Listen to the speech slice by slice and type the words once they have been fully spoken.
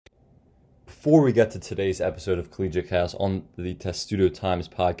Before we get to today's episode of Collegiate Chaos on the Testudo Times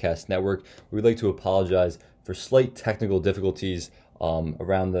Podcast Network, we'd like to apologize for slight technical difficulties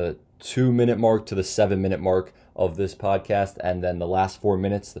around the 2-minute mark to the 7-minute mark of this podcast, and then the last 4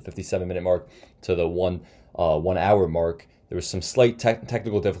 minutes, the 57-minute mark, to the 1 hour mark. There was some slight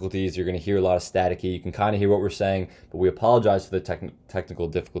technical difficulties. You're going to hear a lot of staticky. You can kind of hear what we're saying, but we apologize for the technical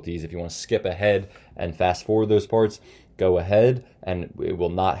difficulties. If you want to skip ahead and fast forward those parts, go ahead, and it will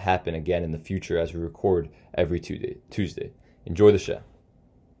not happen again in the future as we record every Tuesday. Enjoy the show.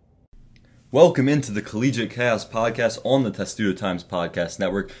 Welcome into the Collegiate Chaos Podcast on the Testudo Times Podcast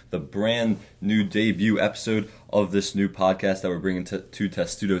Network, the brand new debut episode of this new podcast that we're bringing to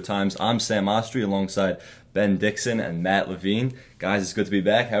Testudo Times. I'm Sam Ostry alongside Ben Dixon and Matt Levine. Guys, it's good to be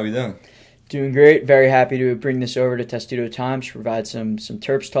back. How are you doing? Doing great. Very happy to bring this over to Testudo Times to provide some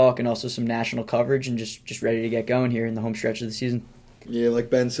Terps talk and also some national coverage, and just ready to get going here in the home stretch of the season. Yeah, like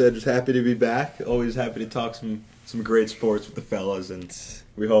Ben said, just happy to be back. Always happy to talk some great sports with the fellas, and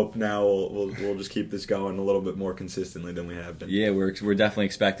we hope now we'll just keep this going a little bit more consistently than we have been. Yeah, we're definitely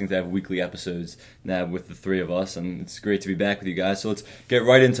expecting to have weekly episodes now with the three of us, and it's great to be back with you guys. So let's get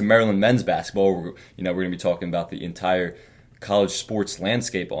right into Maryland men's basketball. We're going to be talking about the entire college sports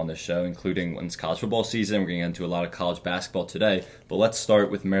landscape on this show, including when it's college football season. We're going to get into a lot of college basketball today, but let's start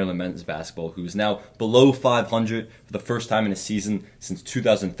with Maryland men's basketball, who is now below 500 for the first time in a season since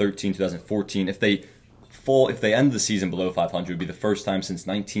 2013-2014. If they end the season below 500, it would be the first time since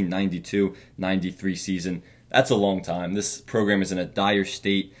 1992-93 season. That's a long time. This program is in a dire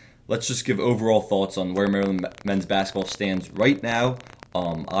state. Let's just give overall thoughts on where Maryland men's basketball stands right now.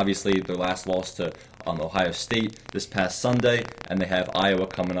 Obviously, their last loss to Ohio State this past Sunday, and they have Iowa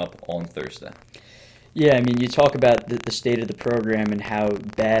coming up on Thursday. Yeah, I mean, you talk about the state of the program and how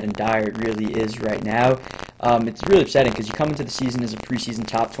bad and dire it really is right now. It's really upsetting because you come into the season as a preseason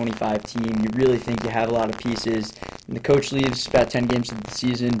top 25 team. You really think you have a lot of pieces. And the coach leaves about 10 games into the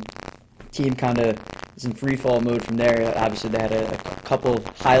season. Team kind of is in free fall mode from there. Obviously, they had a couple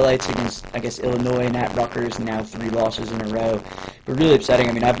highlights against, Illinois and at Rutgers, and now 3 losses in a row. But really upsetting.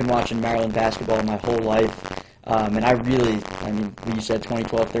 I mean, I've been watching Maryland basketball my whole life. And we said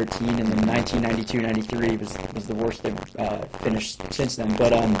 2012-13, and then 1992-93 was the worst they've finished since then.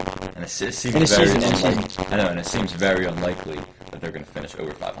 But and it seems it seems very unlikely that they're going to finish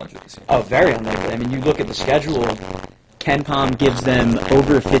over 500 this year. Oh, very unlikely. I mean, you look at the schedule. KenPom gives them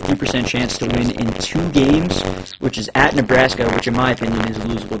over a 50% chance to win in 2 games, which is at Nebraska, which in my opinion is a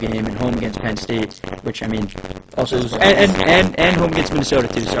losable game, and home against Penn State, which also is, and home against Minnesota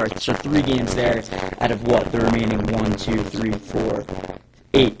too. Sorry, so 3 games there out of the remaining 1, 2, 3, 4,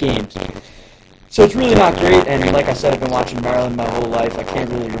 8 games. So it's really not great, and like I said, I've been watching Maryland my whole life. I can't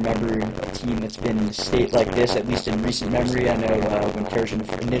really remember a team that's been in a state like this, at least in recent memory. I know when Kershin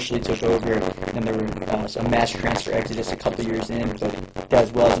initially took over, and there were some mass transfer exodus a couple years in, but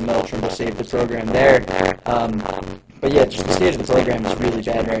Des Wells and Mel Trimble saved the program there. But yeah, just the state of the program is really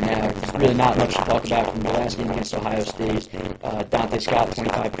bad right now. There's really not much to talk about from the last game against Ohio State. Dante Scott,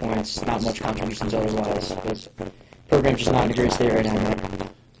 25 points, not much contributions otherwise. The program's just not in a great state right now.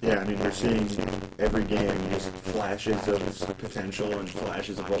 Yeah, I mean, we're seeing every game just flashes of potential and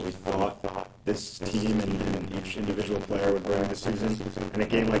flashes of what we thought this team and each individual player would bring this season. And a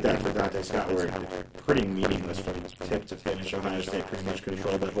game like that for Dante Scott was pretty meaningless from tip to finish. Ohio State pretty much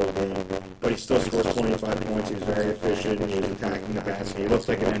controlled that whole game. But he still scores 25 points. He was very efficient. He was attacking the basket. He looks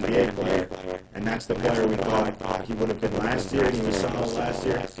like an NBA player. And that's the player we thought he would have been last year. He was solid last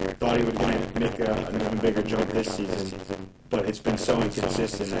year. Thought he would make an even bigger jump this season. But it's been so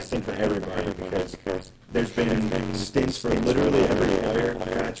inconsistent, I think, for everybody, because there's been stints for literally every player,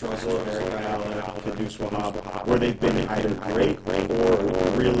 Fats Russell, Eric Ayala, Kadus Wahab, where they've been either great or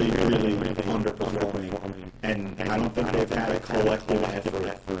really, really underperforming. And I don't think they've had a collective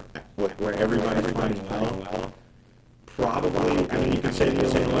effort where everybody's playing well. Probably, I mean, you could say the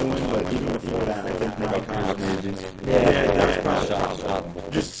Illinois win, but even before that, I think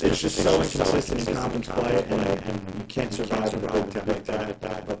it's just so inconsistent in conference play, and you can't survive with a Big Ten like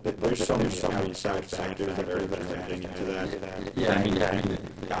that. But there's so many outside factors that are adding into that. Yeah, I mean,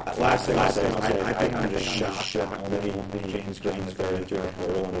 last thing I think I'm just shocked how many James Jones got into a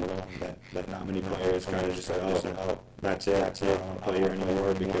hole, and that not many players kind of just said, oh, that's it, I don't play here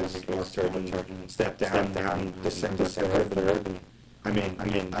anymore because Turgeon stepped down December 3rd. I mean,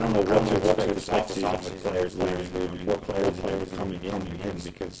 I don't know what to expect this offseason with players leaving, what players are coming in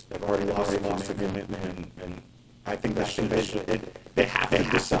because they've already lost a commitment, and I think they have to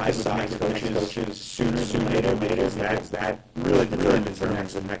decide with next coaches sooner than later, because that really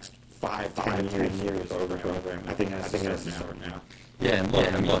determines the next 10 years with the program. I think that's to start now. Yeah,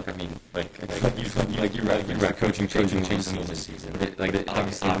 and look, I mean, you're right, coaching changes this season.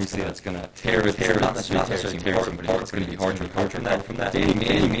 Obviously that's going to tear not necessarily tear somebody, but it's going to be hard to recover from that. Danny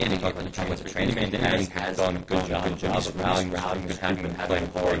Manning, talk about the training. Danny Manning has done a good job of rallying, and having them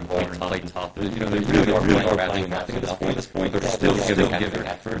playing hard, playing tough. They really are rallying nothing at this point. They're still giving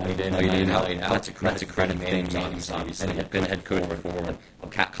effort. That's a credit Manning, obviously. He's been head coach for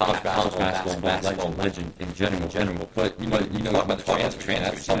college basketball legend in general. But you know talk about the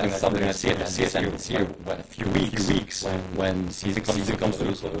transfer. That's something I see this year. A few weeks when season comes to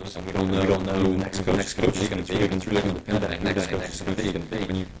a close, and we don't know who the next coach is going to be. It's really going to depend on that next coach is going to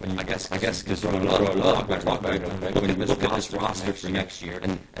be. I guess because when you look at this roster for next year,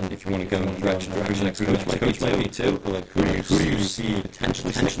 and if you want to go in the direction of who the next coach might be too, like who do you see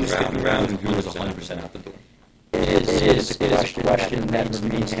potentially sticking around, and who is 100% out the door? It is a question that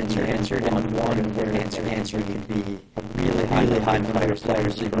remains unanswered, and one where answer could be really high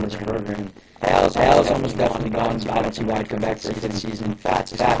players leaving this program. Al's almost definitely gone, so I don't see why he'd come back for the season.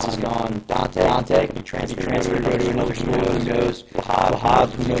 Fats is gone. Dante he transferred go to another school, who knows. Wahab,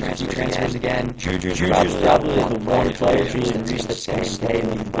 who knows if he transfers again. Juju's probably the one player Julian Reese that's going to stay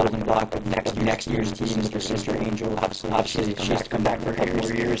in the building block of next year's team is their sister Angel. Obviously, she has to come back for a couple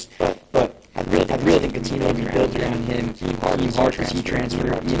more years, but I really think the team will be built around him. Keem Hart, as he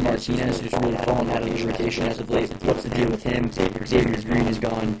transferred. Ian Martinez, who's really fallen out of the rotation as of late. What's the deal with him? Xavier Green is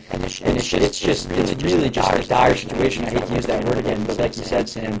gone. And it's really just a dire situation. I hate to use that word again, but like you said,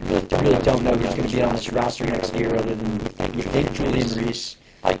 Sam, really don't know who's going to be on this roster next year other than you think Julian Reese.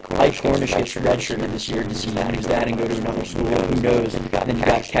 Ike Cornish gets redshirted this year. Does he manage that and go to another school? Who knows? Then you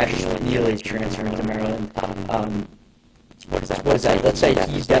got Cassius Neely transferring to Maryland. What is that? Let's say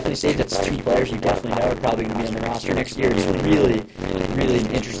he's definitely saved. That's two players you definitely know are probably going to be on the roster next year. It's really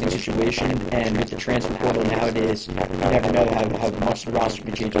an interesting situation. And with the transfer portal nowadays, you never know how much the roster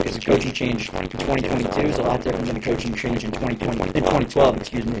can change. Because the coaching change in 2022 is a lot different than the coaching change in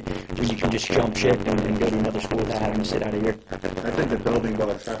 2012. When you can just jump ship and go to another school without having to sit out a year. I think the building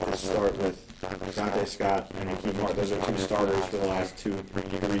blocks have to start with Dante Scott and Keem Hart. Those are two starters for the last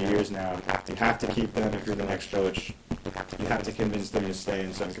 2-3 years now. You have to keep them if you're the next coach. You have to convince them to stay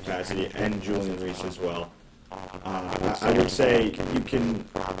in some capacity, and Julian Reese as well. I would say you can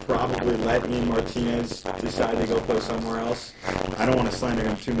probably let Ian Martinez decide to go play somewhere else. I don't want to slander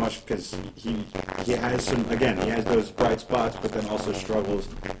him too much because he has he has those bright spots, but then also struggles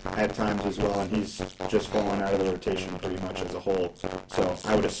at times as well, and he's just fallen out of the rotation pretty much as a whole. So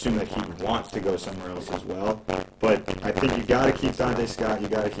I would assume that he wants to go somewhere else as well. But I think you got to keep Dante Scott, you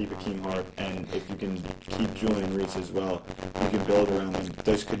got to keep Keem Hart, and if you can keep Julian Reese as well, you can build around them.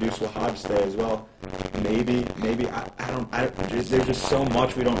 Does Kudus Wahab stay as well? Maybe. There's just so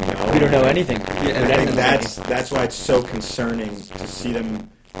much we don't know. We don't know anything. Yeah, and I think that's why it's so concerning to see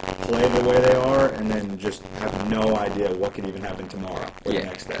them play the way they are and then just have no idea what could even happen tomorrow or the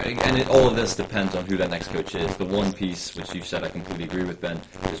next day. And all of this depends on who that next coach is. The one piece, which you said I completely agree with, Ben,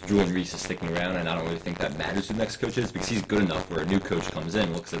 is Julian Reese is sticking around, and I don't really think that matters who the next coach is because he's good enough where a new coach comes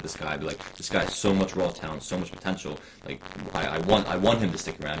in, looks at this guy, be like, this guy has so much raw talent, so much potential. Like, I want him to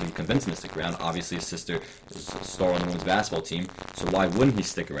stick around. He convinced him to stick around. Obviously, his sister is a star on the women's basketball team, so why wouldn't he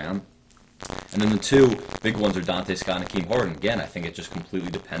stick around? And then the two big ones are Dante Scott and Keem Hart. And again, I think it just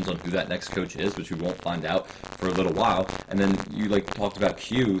completely depends on who that next coach is, which we won't find out for a little while. And then you talked about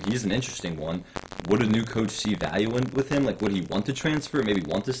Q. He's an interesting one. Would a new coach see value with him? Like, would he want to transfer? Maybe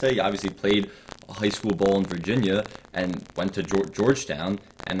want to stay? He obviously played a high school ball in Virginia and went to Georgetown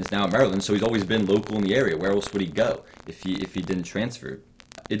and is now at Maryland. So he's always been local in the area. Where else would he go if he didn't transfer?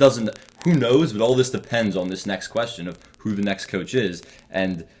 It doesn't. Who knows? But all this depends on this next question of who the next coach is.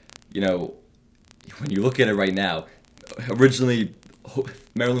 And when you look at it right now, originally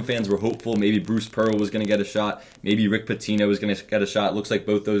Maryland fans were hopeful maybe Bruce Pearl was going to get a shot, maybe Rick Pitino was going to get a shot. It looks like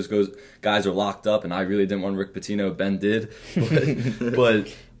both those guys are locked up, and I really didn't want Rick Pitino. Ben did,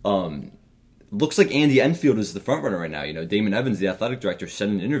 but looks like Andy Enfield is the front runner right now. Damon Evans, the athletic director, said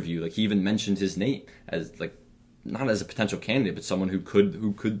in an interview he even mentioned his name as not as a potential candidate, but someone who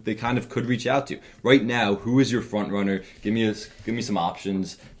they kind of could reach out to. Right now, who is your front runner? Give me some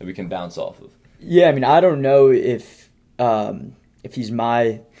options that we can bounce off of. Yeah, I mean, I don't know if he's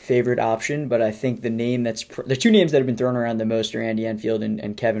my favorite option, but I think the two names that have been thrown around the most are Andy Enfield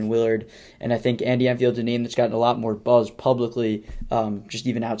and Kevin Willard, and I think Andy Enfield's a name that's gotten a lot more buzz publicly, just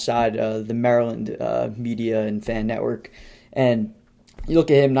even outside the Maryland media and fan network. And you look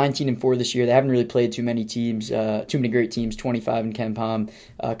at him, 19-4 this year. They haven't really played too many great teams. 25 in KenPom.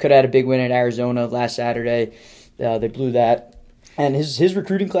 Could have had a big win at Arizona last Saturday. They blew that. And his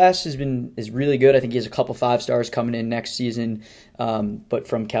recruiting class is really good. I think he has a couple 5-stars coming in next season, but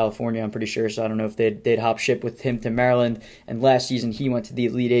from California, I'm pretty sure. So I don't know if they'd hop ship with him to Maryland. And last season, he went to the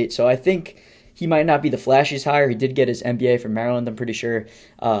Elite Eight. So I think he might not be the flashiest hire. He did get his MBA from Maryland, I'm pretty sure.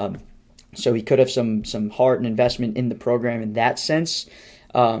 So he could have some heart and investment in the program in that sense.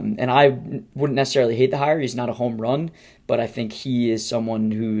 And I wouldn't necessarily hate the hire. He's not a home run, but I think he is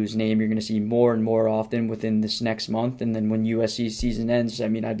someone whose name you're going to see more and more often within this next month. And then when USC's season ends, I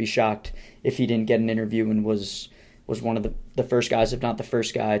mean, I'd be shocked if he didn't get an interview and was one of the first guys, if not the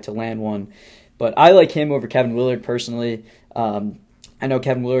first guy, to land one. But I like him over Kevin Willard personally. I know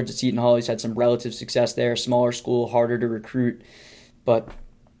Kevin Willard's at Seton Hall. He's had some relative success there. Smaller school, harder to recruit, but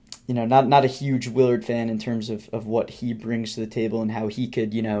not a huge Willard fan in terms of what he brings to the table and how he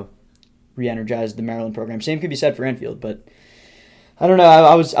could, re-energize the Maryland program. Same could be said for Enfield, but I don't know.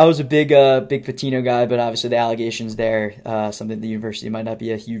 I was a big Pitino guy, but obviously the allegations there, something the university might not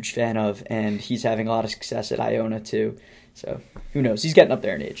be a huge fan of, and he's having a lot of success at Iona too. So who knows? He's getting up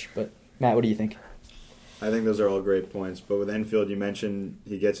there in age. But Matt, what do you think? I think those are all great points. But with Enfield, you mentioned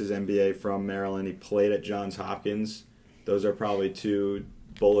he gets his MBA from Maryland. He played at Johns Hopkins. Those are probably two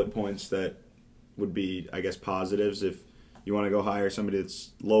bullet points that would be, I guess, positives if you want to go hire somebody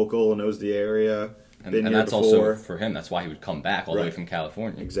that's local, knows the area, been and here that's before. Also for him. That's why he would come back all the way from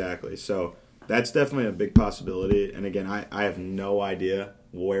California. Exactly. So that's definitely a big possibility. And again, I have no idea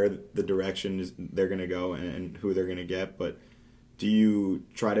where the direction they're going to go and who they're going to get. But do you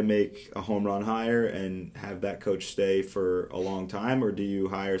try to make a home run hire and have that coach stay for a long time, or do you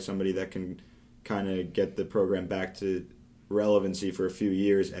hire somebody that can kind of get the program back to relevancy for a few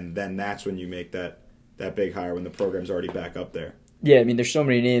years, and then that's when you make that big hire when the program's already back up there? Yeah, I mean, there's so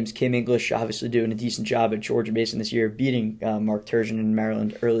many names. Kim English obviously doing a decent job at Georgia Mason this year, beating Mark Turgeon in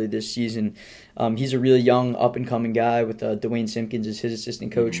Maryland early this season. He's a really young, up-and-coming guy with Dwayne Simpkins as his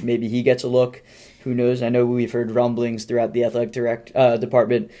assistant coach. Mm-hmm. Maybe he gets a look. Who knows? I know we've heard rumblings throughout the athletic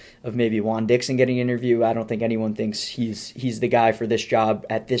department of maybe Juan Dixon getting an interview. I don't think anyone thinks he's the guy for this job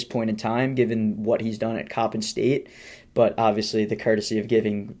at this point in time, given what he's done at Coppin State. But obviously the courtesy of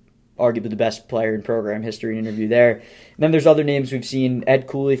giving arguably the best player in program history an interview there. And then there's other names we've seen. Ed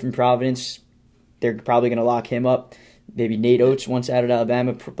Cooley from Providence, they're probably going to lock him up. Maybe Nate Oates once out at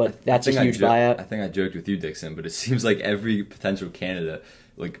Alabama, but that's a huge buyout. I think I joked with you, Dixon, but it seems like every potential candidate,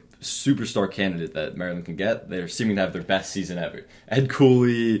 like superstar candidate that Maryland can get, they're seeming to have their best season ever. Ed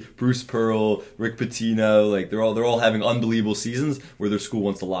Cooley, Bruce Pearl, Rick Pitino, like they're all having unbelievable seasons where their school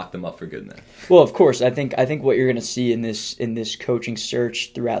wants to lock them up for good now. Well, of course, I think what you're going to see in this coaching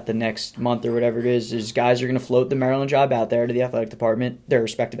search throughout the next month or whatever it is guys are going to float the Maryland job out there to the athletic department, their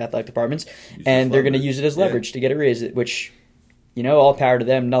respective athletic departments, and they're going to use it as leverage to get a raise, which, all power to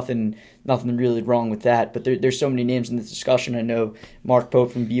them. Nothing really wrong with that. But there's so many names in this discussion. I know Mark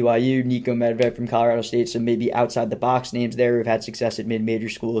Pope from BYU, Nico Medved from Colorado State, some maybe outside the box names there who've had success at mid-major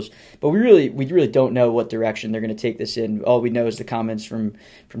schools. But we really don't know what direction they're going to take this in. All we know is the comments from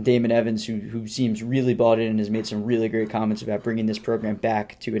Damon Evans, who seems really bought in and has made some really great comments about bringing this program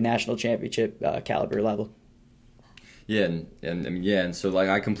back to a national championship caliber level. Yeah, and so like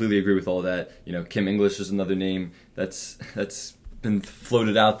I completely agree with all that. Kim English is another name that's been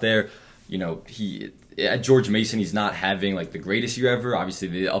floated out there. He at George Mason, he's not having like the greatest year ever. Obviously,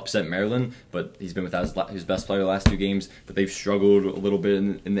 they upset Maryland, but he's been without his best player the last 2 games. But they've struggled a little bit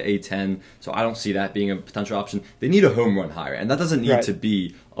in the A10, so I don't see that being a potential option. They need a home run hire, and that doesn't need to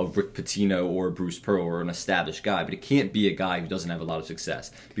be a Rick Pitino or a Bruce Pearl or an established guy, but it can't be a guy who doesn't have a lot of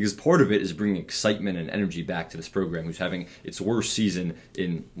success, because part of it is bringing excitement and energy back to this program, who's having its worst season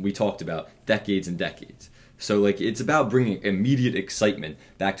in, we talked about, decades and decades. So, like, it's about bringing immediate excitement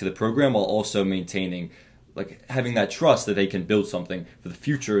back to the program while also maintaining, like, having that trust that they can build something for the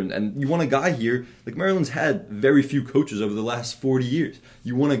future. And you want a guy here, like, Maryland's had very few coaches over the last 40 years.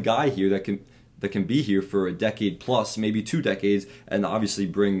 You want a guy here that can be here for a decade plus, maybe 2 decades, and obviously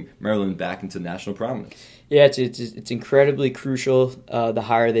bring Maryland back into national prominence. Yeah, it's incredibly crucial, the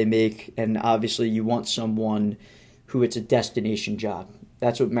hire they make, and obviously you want someone who it's a destination job.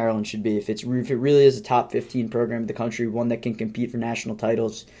 That's what Maryland should be. If it really is a top 15 program in the country, one that can compete for national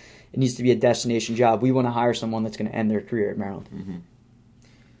titles, it needs to be a destination job. We want to hire someone that's going to end their career at Maryland. Mm-hmm.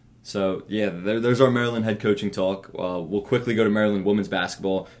 So, yeah, there's our Maryland head coaching talk. We'll quickly go to Maryland women's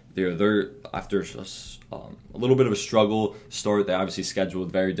basketball. They're after a little bit of a struggle start. They obviously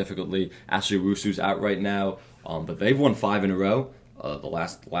scheduled very difficultly. Ashley Owusu's out right now, but they've won 5 in a row. The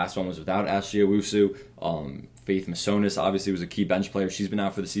last one was without Ashley Owusu. Faith Masonis obviously was a key bench player. She's been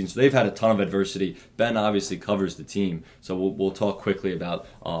out for the season, so they've had a ton of adversity. Ben obviously covers the team, so we'll talk quickly about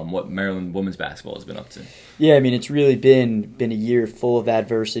what Maryland women's basketball has been up to. Yeah, I mean, it's really been a year full of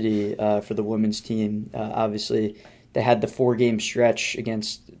adversity for the women's team. Obviously, they had the 4-game stretch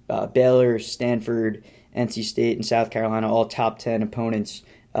against Baylor, Stanford, NC State, and South Carolina, all top 10 opponents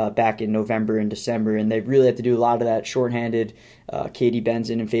back in November and December, and they really had to do a lot of that shorthanded. Katie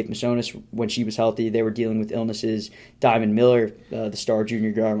Benson and Faith Masonis, when she was healthy, they were dealing with illnesses. Diamond Miller, the star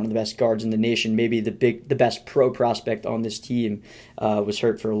junior guard, one of the best guards in the nation, maybe the best pro prospect on this team, was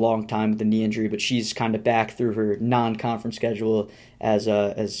hurt for a long time with a knee injury, but she's kind of back through her non-conference schedule, as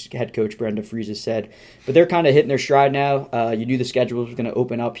head coach Brenda Fries has said. But they're kind of hitting their stride now. You knew the schedule was going to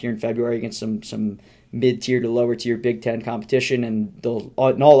open up here in February against some mid-tier to lower-tier Big Ten competition, and they'll,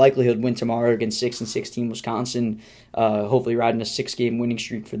 in all likelihood, win tomorrow against 6-16 Wisconsin, hopefully riding a 6-game winning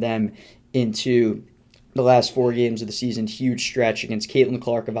streak for them into the last 4 games of the season. Huge stretch against Caitlin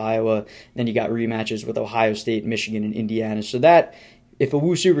Clark of Iowa. Then you got rematches with Ohio State, Michigan, and Indiana. So that, if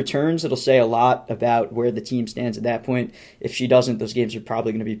Owusu returns, it'll say a lot about where the team stands at that point. If she doesn't, those games are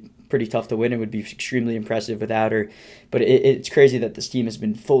probably going to be pretty tough to win. It would be extremely impressive without her. But it's crazy that this team has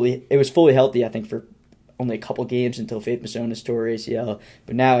been fully healthy, I think, for only a couple games until Faith Masonis tore ACL.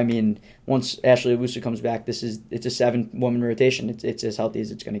 But now, I mean, once Ashley Owusu comes back, it's a 7-woman rotation. It's as healthy as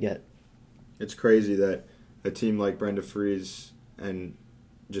it's going to get. It's crazy that a team like Brenda Fries and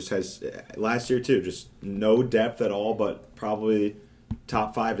just has, last year too, just no depth at all, but probably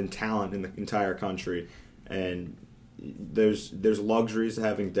top 5 in talent in the entire country. And there's luxuries to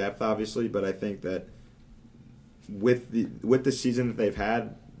having depth, obviously, but I think that with the season that they've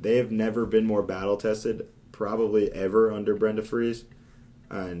had, they have never been more battle-tested, probably ever, under Brenda Fries.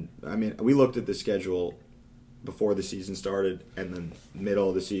 And, I mean, we looked at the schedule before the season started and then middle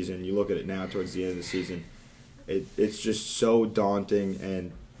of the season. You look at it now towards the end of the season. It's just so daunting.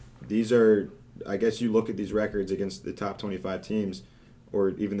 And these are, I guess you look at these records against the top 25 teams or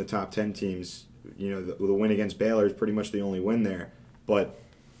even the top 10 teams. You know, the win against Baylor is pretty much the only win there. But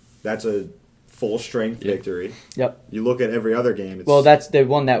that's a full-strength victory. Yep. You look at every other game. Well, that's the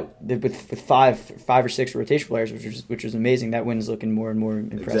one that with five or six rotation players, which is amazing. That win is looking more and more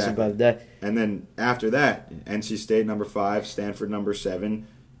impressive by the day. And then after that, NC State number 5, Stanford number 7,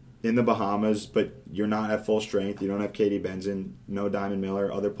 in the Bahamas, but you're not at full strength. You don't have Katie Benson, no Diamond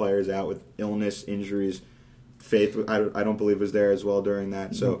Miller, other players out with illness, injuries. Faith, I don't believe was there as well during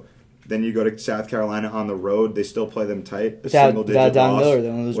that. So then you go to South Carolina on the road. They still play them tight. Without Diamond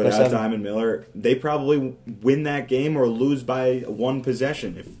Miller, without Diamond Miller, they probably win that game or lose by 1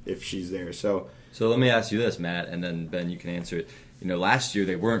 possession if she's there. So let me ask you this, Matt, and then Ben, you can answer it. You know, last year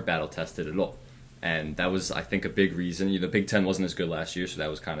they weren't battle tested at all, and that was, I think, a big reason. You know, the Big Ten wasn't as good last year, so that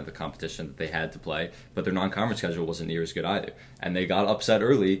was kind of the competition that they had to play. But their non-conference schedule wasn't near as good either, and they got upset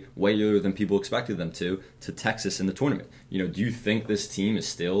early, way earlier than people expected them to Texas in the tournament. You know, do you think this team is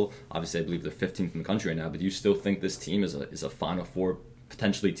still, obviously I believe they're 15th in the country right now, but do you still think this team is a Final Four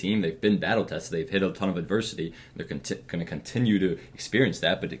potentially team? They've been battle tested, they've hit a ton of adversity, they're going to continue to experience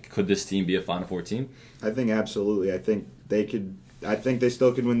that, but could this team be a Final Four team? I think absolutely. I think they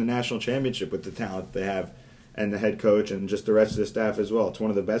still could win the national championship with the talent they have and the head coach and just the rest of the staff as well. It's one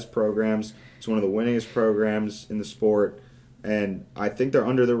of the best programs. It's one of the winningest programs in the sport, and I think they're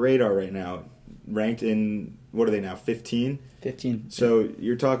under the radar right now, ranked in, what are they now, 15? 15. So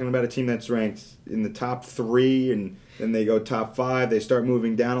you're talking about a team that's ranked in the top 3, and then they go top 5. They start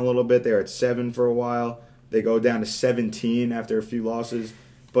moving down a little bit. They're at 7 for a while. They go down to 17 after a few losses.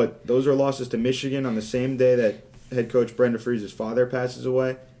 But those are losses to Michigan on the same day that head coach Brenda Fries' father passes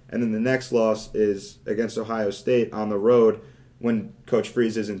away. And then the next loss is against Ohio State on the road. When Coach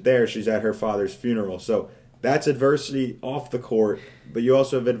Fries isn't there, she's at her father's funeral. So that's adversity off the court, but you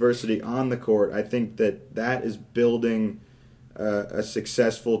also have adversity on the court. I think that is building a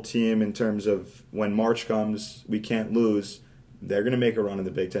successful team in terms of when March comes, we can't lose. They're going to make a run in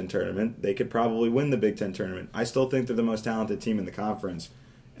the Big Ten tournament. They could probably win the Big Ten tournament. I still think they're the most talented team in the conference.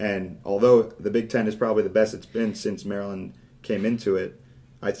 And although the Big Ten is probably the best it's been since Maryland came into it,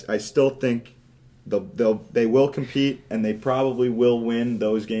 I still think they will compete, and they probably will win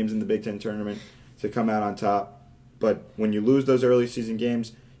those games in the Big Ten tournament to come out on top. But when you lose those early season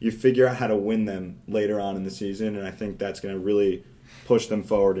games, you figure out how to win them later on in the season, and I think that's going to really push them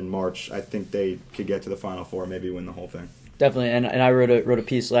forward in March. I think they could get to the Final Four, maybe win the whole thing. Definitely, and I wrote a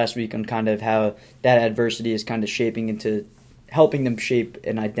piece last week on kind of how that adversity is kind of helping them shape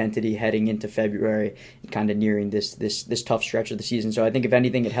an identity heading into February and kind of nearing this tough stretch of the season. So I think if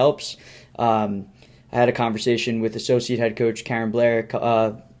anything, it helps. I had a conversation with associate head coach Karen Blair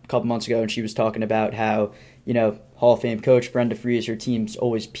a couple months ago, and she was talking about how, Hall of Fame coach Brenda Fries, her teams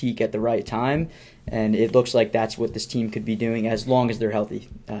always peak at the right time, and it looks like that's what this team could be doing as long as they're healthy,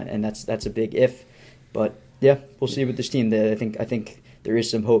 and that's a big if. But yeah, we'll see with this team. I think there is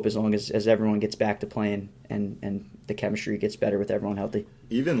some hope as long as everyone gets back to playing and the chemistry gets better with everyone healthy.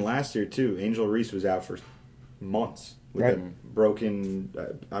 Even last year too, Angel Reese was out for months with Right. a broken,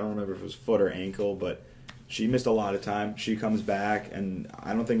 I don't remember if it was foot or ankle, but she missed a lot of time. She comes back, and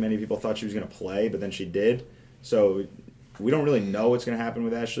I don't think many people thought she was going to play, but then she did. So we don't really know what's going to happen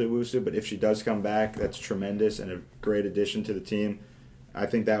with Ashley Owusu, but if she does come back, that's tremendous and a great addition to the team. I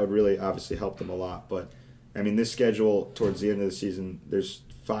think that would really obviously help them a lot. But, I mean, this schedule towards the end of the season, there's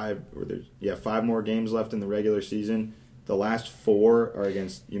 5 more games left in the regular season. The last 4 are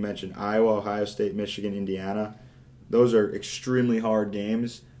against, you mentioned, Iowa, Ohio State, Michigan, Indiana. Those are extremely hard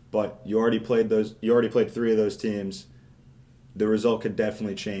games, but you already played 3 of those teams. The result could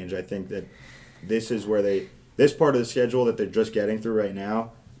definitely change. I think that this is where this part of the schedule that they're just getting through right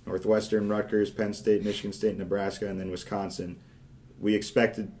now, Northwestern, Rutgers, Penn State, Michigan State, Nebraska, and then Wisconsin, we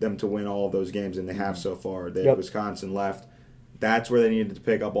expected them to win all of those games, and they have so far. They have Wisconsin left. That's where they needed to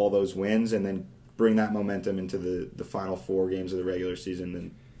pick up all those wins and then bring that momentum into the final 4 games of the regular season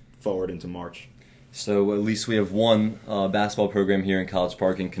and forward into March. So at least we have one basketball program here in College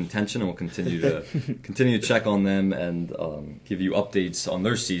Park in contention, and we'll continue to check on them and give you updates on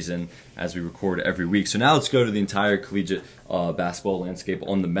their season as we record every week. So now let's go to the entire collegiate basketball landscape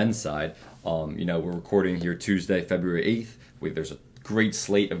on the men's side. We're recording here Tuesday, February 8th. There's a great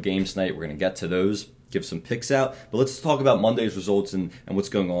slate of games tonight. We're going to get to those, give some picks out. But let's talk about Monday's results and what's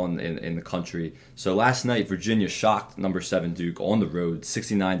going on in the country. So last night, Virginia shocked number 7 Duke on the road,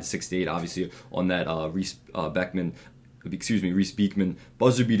 69-68, obviously on that Reese Beekman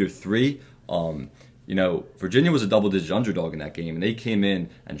buzzer beater 3. Virginia was a double-digit underdog in that game, and they came in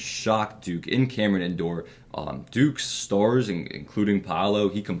and shocked Duke in Cameron Indoor. Duke's stars, including Paolo,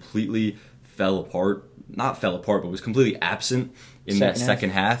 he completely but was completely absent in that second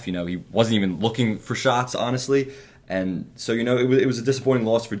half. He wasn't even looking for shots, honestly. And so, it was a disappointing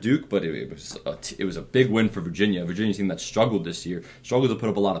loss for Duke, but it was a big win for Virginia. Virginia's team that struggled this year, struggled to put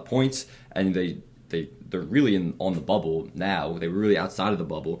up a lot of points, and they're really on the bubble now. They were really outside of the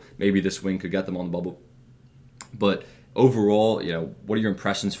bubble. Maybe this win could get them on the bubble. But overall, what are your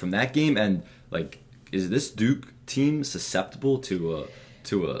impressions from that game? And is this Duke team susceptible to a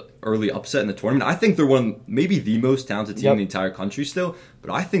early upset in the tournament? I think they're maybe the most talented team in the entire country still,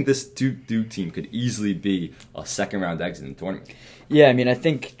 but I think this Duke team could easily be a second-round exit in the tournament. Yeah, I mean, I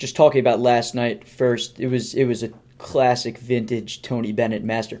think just talking about last night first, it was a classic vintage Tony Bennett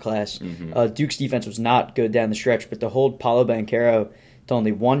masterclass. Mm-hmm. Duke's defense was not good down the stretch, but to hold Paolo Banchero to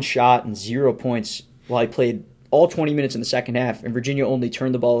only 1 shot and 0 points while he played all 20 minutes in the second half, and Virginia only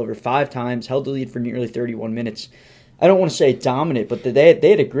turned the ball over 5 times, held the lead for nearly 31 minutes. I don't want to say dominant, but they had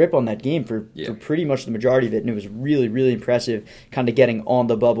a grip on that game for pretty much the majority of it, and it was really, really impressive kind of getting on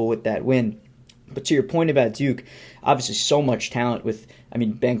the bubble with that win. But to your point about Duke, obviously so much talent with,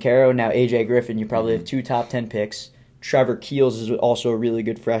 Banchero, now A.J. Griffin, you probably have 2 top 10 picks. Trevor Keels is also a really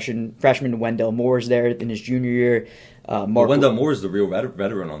good freshman. Wendell Moore's there in his junior year. Wendell Moore is the real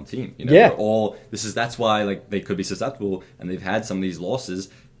veteran on the team. That's why they could be susceptible, and they've had some of these losses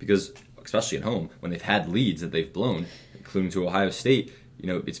because, especially at home, when they've had leads that they've blown, including to Ohio State,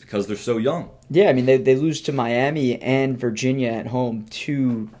 it's because they're so young. Yeah, they lose to Miami and Virginia at home,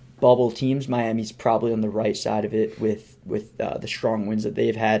 2 bubble teams. Miami's probably on the right side of it with the strong wins that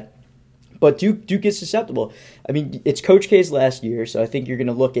they've had. But Duke is susceptible. It's Coach K's last year, so I think you're going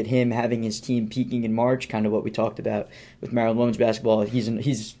to look at him having his team peaking in March, kind of what we talked about with Maryland women's basketball.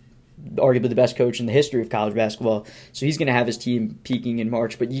 He's arguably the best coach in the history of college basketball, so he's going to have his team peaking in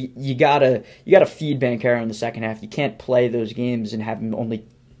March. But you gotta feed Banchero in the second half. You can't play those games and have him only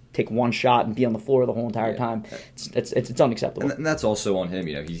take 1 shot and be on the floor the whole entire time. It's unacceptable. And that's also on him.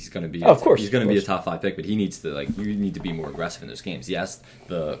 He's going to be he's going to be a top 5 pick, but he needs to you need to be more aggressive in those games. Yes,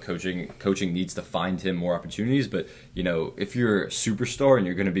 the coaching needs to find him more opportunities, but if you're a superstar and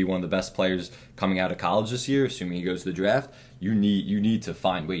you're going to be one of the best players coming out of college this year, assuming he goes to the draft, you need to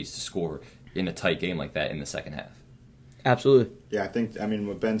find ways to score in a tight game like that in the second half. Absolutely. Yeah, I think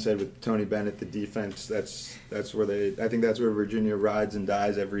what Ben said with Tony Bennett, the defense, that's where I think that's where Virginia rides and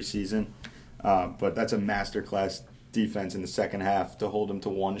dies every season. But that's a masterclass defense in the second half to hold them to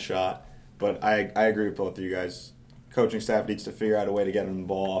 1 shot. But I agree with both of you guys. Coaching staff needs to figure out a way to get him the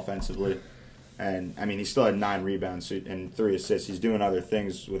ball offensively. And he still had 9 rebounds and 3 assists. He's doing other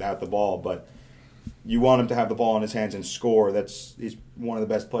things without the ball, but you want him to have the ball in his hands and score. He's one of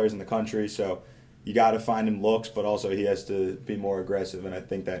the best players in the country, so you got to find him looks, but also he has to be more aggressive, and I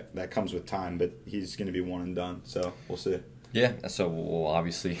think that comes with time. But he's going to be one and done, so we'll see. Yeah, so we'll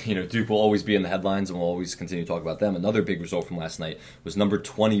obviously, Duke will always be in the headlines, and we'll always continue to talk about them. Another big result from last night was number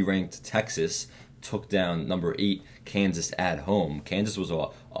 20 ranked Texas took down number 8 Kansas at home. Kansas was a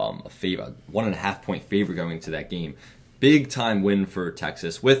 1.5 point favorite going into that game. Big time win for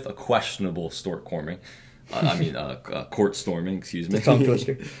Texas with a questionable court storming, excuse me. Tongue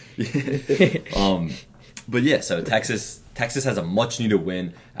twister. But yeah, so Texas has a much needed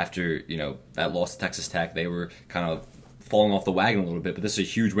win after that loss to Texas Tech. They were kind of falling off the wagon a little bit, but this is a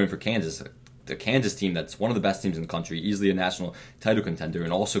huge win for Kansas. The Kansas team that's one of the best teams in the country, easily a national title contender,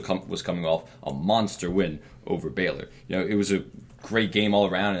 and also was coming off a monster win over Baylor. It was a great game all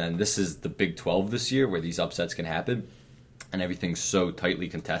around, and this is the Big 12 this year where these upsets can happen, and everything's so tightly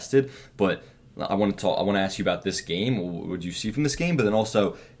contested. But I want to ask you about this game. What did you see from this game? But then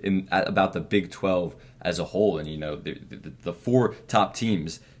also about the Big 12 as a whole, and the 4 top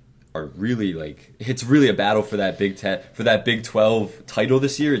teams are really it's really a battle for that Big 12 title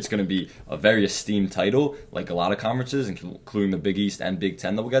this year. It's going to be a very esteemed title, like a lot of conferences, including the Big East and Big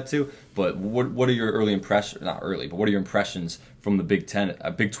 10 that we'll get to. But what are your early impressions? Not early, but what are your impressions from the Big 12?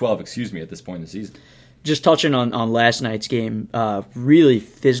 At this point in the season? Just touching on last night's game, really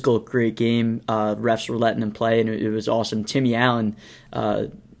physical, great game. Refs were letting them play, and it was awesome. Timmy Allen,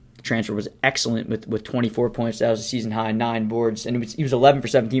 transfer, was excellent with 24 points. That was a season high, 9 boards, and he was 11 for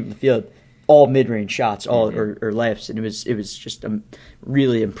 17 from the field, all mid-range shots, or layups, and it was just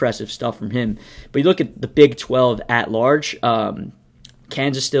really impressive stuff from him. But you look at the Big 12 at large,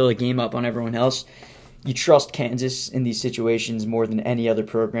 Kansas still a game up on everyone else. You trust Kansas in these situations more than any other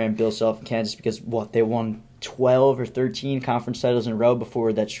program. Bill Self in Kansas, because they won 12 or 13 conference titles in a row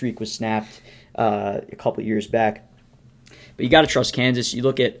before that streak was snapped a couple years back. But you got to trust Kansas. You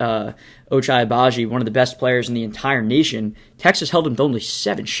look at Ochai Agbaji, one of the best players in the entire nation. Texas held him to only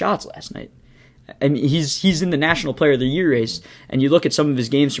 7 shots last night. I mean, he's in the National Player of the Year race, and you look at some of his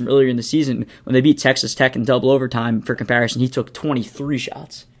games from earlier in the season when they beat Texas Tech in double overtime. For comparison, he took 23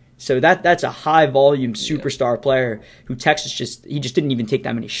 shots. So that's a high volume superstar player who Texas just didn't even take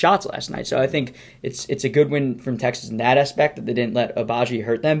that many shots last night. So I think it's a good win from Texas in that aspect, that they didn't let Agbaji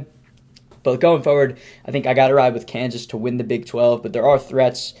hurt them. But going forward, I think I got to ride with Kansas to win the Big 12. But there are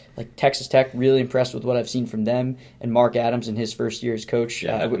threats, like Texas Tech, really impressed with what I've seen from them, and Mark Adams in his first year as coach.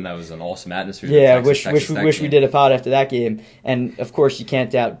 Yeah, that was an awesome atmosphere. Yeah, wish we did a pod after that game. And, of course, you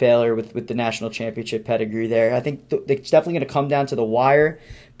can't doubt Baylor with the national championship pedigree there. I think it's definitely going to come down to the wire,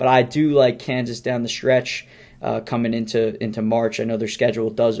 but I do like Kansas down the stretch. Coming into March. I know their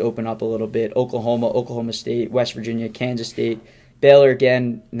schedule does open up a little bit. Oklahoma State, West Virginia, Kansas State, Baylor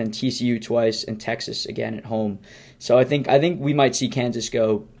again, and then TCU twice, and Texas again at home. So I think we might see Kansas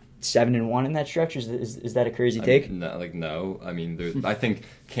go 7-1 in that stretch. Is that a crazy take? No. I mean, I think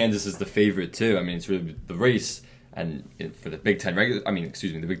Kansas is the favorite too. I mean, it's really the race and for the Big 10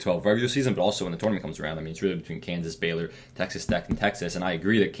 the Big 12 regular season, but also when the tournament comes around. I mean, it's really between Kansas, Baylor, Texas Tech, and Texas. And I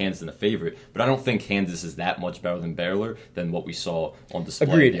agree that Kansas is the favorite, but I don't think Kansas is that much better than Baylor than what we saw on display.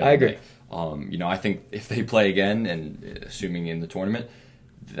 Agreed. I agree. I think if they play again, and assuming in the tournament,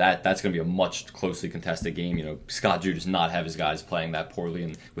 that's going to be a much closely contested game. Scott Drew does not have his guys playing that poorly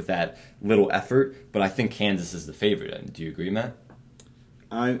and with that little effort, but I think Kansas is the favorite. And do you agree, Matt?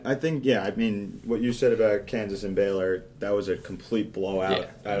 I think, yeah. I mean, what you said about Kansas and Baylor, that was a complete blowout.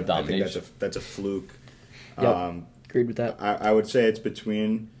 Yeah, I think that's a fluke. Yep, agreed with that. I would say it's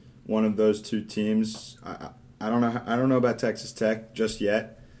between one of those two teams. I don't know about Texas Tech just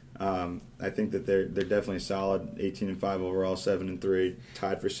yet. I think that they're definitely solid. 18-5 overall, 7-3,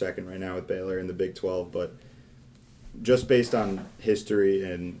 tied for second right now with Baylor in the Big 12. But just based on history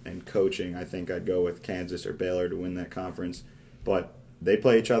and coaching, I think I'd go with Kansas or Baylor to win that conference. But they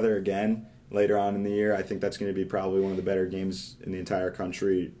play each other again later on in the year. I think that's going to be probably one of the better games in the entire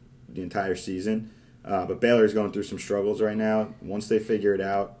country, the entire season. But Baylor's going through some struggles right now. Once they figure it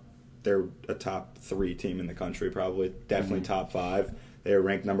out, they're a top 3 team in the country, probably. Definitely top 5. They were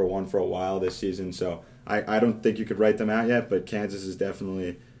ranked number 1 for a while this season. So I don't think you could write them out yet, but Kansas is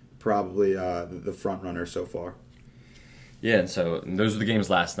definitely probably the front runner so far. Yeah, and those were the games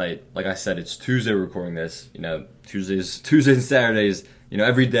last night. Like I said, it's Tuesday we're recording this. Tuesdays and Saturdays,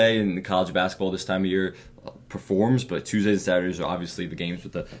 every day in college basketball this time of year performs, but Tuesdays and Saturdays are obviously the games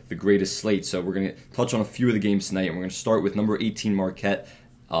with the greatest slate. So we're going to touch on a few of the games tonight, and we're going to start with number 18 Marquette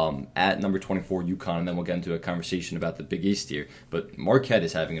at number 24 UConn, and then we'll get into a conversation about the Big East here. But Marquette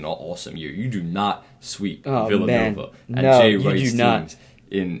is having an awesome year. You do not sweep Villanova and Jay Wright's teams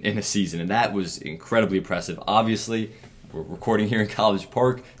in a season, and that was incredibly impressive. Obviously, we're recording here in College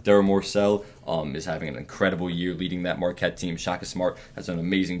Park. Darryl Morsell is having an incredible year leading that Marquette team. Shaka Smart has done an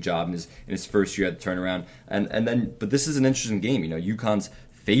amazing job in his first year at the turnaround. But this is an interesting game. UConn's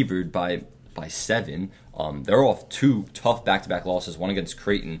favored by 7. They're off 2 tough back-to-back losses, one against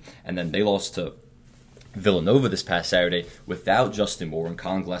Creighton, and then they lost to Villanova this past Saturday without Justin Moore, and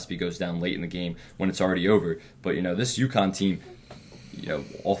Colin Gillespie goes down late in the game when it's already over. But this UConn team,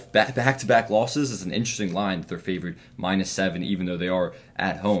 off back-to-back losses is an interesting line that they're favored -7, even though they are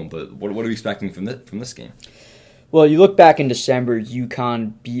at home. But what are we expecting from this game? Well, you look back in December,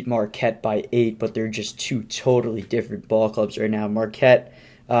 UConn beat Marquette by 8, but they're just 2 totally different ball clubs right now. Marquette,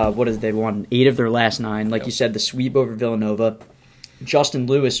 they won 8 of their last 9. Like you said, the sweep over Villanova. Justin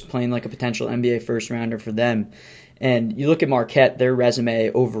Lewis playing like a potential NBA first-rounder for them. And you look at Marquette, their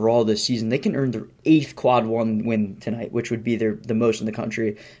resume overall this season, they can earn their 8th Quad 1 win tonight, which would be the most in the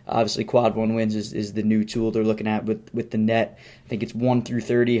country. Obviously, Quad 1 wins is the new tool they're looking at with the net. I think it's 1 through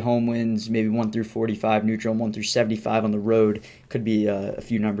 30 home wins, maybe 1 through 45 neutral, 1 through 75 on the road. Could be a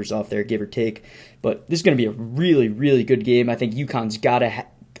few numbers off there, give or take. But this is going to be a really, really good game. I think UConn's got to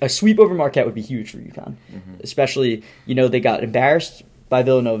a sweep over Marquette would be huge for UConn, especially, they got embarrassed by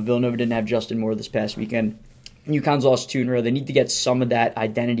Villanova. Villanova didn't have Justin Moore this past weekend. UConn's lost 2 in a row. They need to get some of that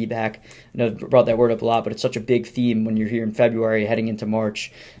identity back. I know I've brought that word up a lot, but it's such a big theme when you're here in February heading into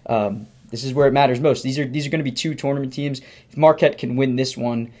March. This is where it matters most. These are going to be 2 tournament teams. If Marquette can win this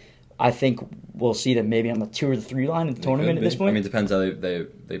one, I think we'll see them maybe on the 2 or the 3 line in the tournament at this point. It depends how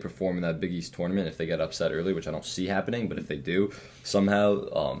they perform in that Big East tournament. If they get upset early, which I don't see happening, but if they do,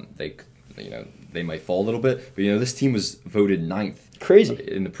 somehow they might fall a little bit. But this team was voted 9th. Crazy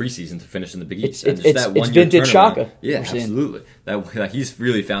in the preseason to finish in the Big East. It's vintage Shaka. Yeah, absolutely. He's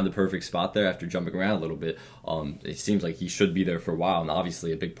really found the perfect spot there after jumping around a little bit. It seems like he should be there for a while, and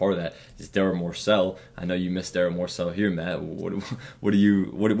obviously a big part of that is Darryl Morsell. I know you missed Darryl Morsell here, Matt. What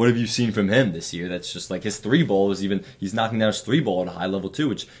have you seen from him this year? That's just like his 3 ball is even he's knocking down his 3 ball at a high level too,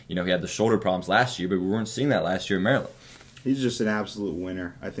 which he had the shoulder problems last year, but we weren't seeing that last year in Maryland. He's just an absolute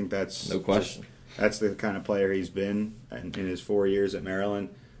winner. I think that's no question. That's the kind of player he's been in his 4 years at Maryland,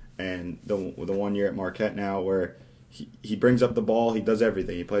 and the 1 year at Marquette now, where he brings up the ball, he does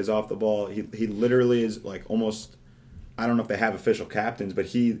everything. He plays off the ball. He literally is like almost. I don't know if they have official captains,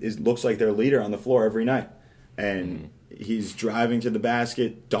 but looks like their leader on the floor every night, and he's driving to the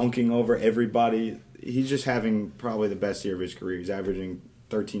basket, dunking over everybody. He's just having probably the best year of his career. He's averaging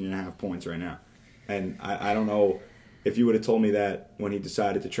 13.5 points right now, and I don't know. If you would have told me that when he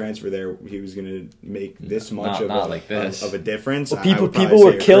decided to transfer there, he was going to make this much of a difference. Well, people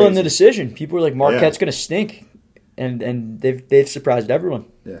were killing the decision. People were like, Marquette's going to stink, and they've surprised everyone.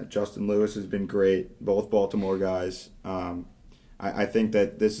 Yeah, Justin Lewis has been great. Both Baltimore guys. I think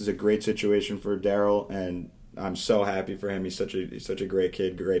that this is a great situation for Darryl, and I'm so happy for him. He's such a great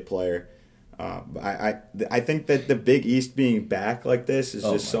kid, great player. I think that the Big East being back like this is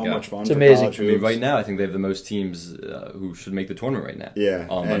just so much fun. It's amazing. College hoops. Right now, I think they have the most teams who should make the tournament right now. Yeah.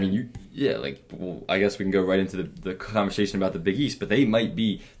 I guess we can go right into the conversation about the Big East, but they might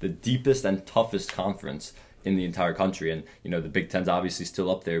be the deepest and toughest conference in the entire country, and the Big Ten's obviously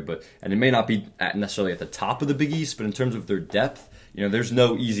still up there, and it may not be necessarily at the top of the Big East, but in terms of their depth, there's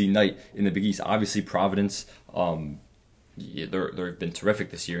no easy night in the Big East. Obviously, Providence. They've been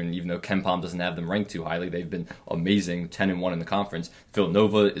terrific this year, and even though KenPom doesn't have them ranked too highly, they've been amazing, 10-1 in the conference.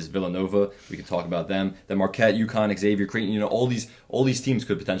 Villanova is Villanova. We can talk about them. Then Marquette, UConn, Xavier, Creighton. All these teams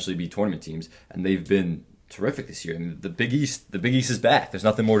could potentially be tournament teams, and they've been terrific this year. And the Big East is back. There's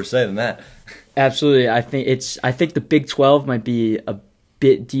nothing more to say than that. Absolutely, I think the Big 12 might be a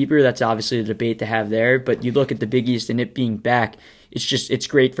bit deeper. That's obviously a debate to have there, but you look at the Big East and it being back, it's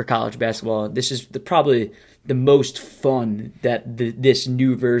great for college basketball. This is probably the most fun that this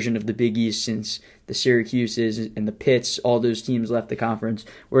new version of the Big East since the Syracuses and the Pitts, all those teams left the conference,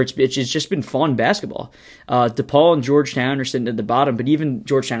 where it's just been fun basketball. DePaul and Georgetown are sitting at the bottom, but even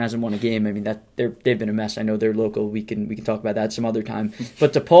Georgetown hasn't won a game. I mean, they've been a mess. I know they're local. We can talk about that some other time.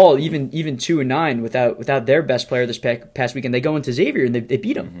 But DePaul, even 2-9 without their best player this past weekend, they go into Xavier and they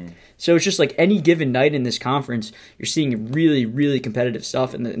beat them. Mm-hmm. So it's just like any given night in this conference, you're seeing really, really competitive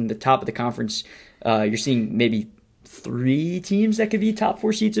stuff. In the top of the conference, you're seeing maybe 3 teams that could be top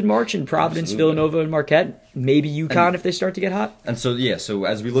 4 seeds in March, and Providence, Absolutely. Villanova, and Marquette. Maybe UConn if they start to get hot. And so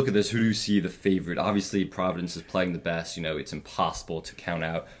as we look at this, who do you see the favorite? Obviously, Providence is playing the best. It's impossible to count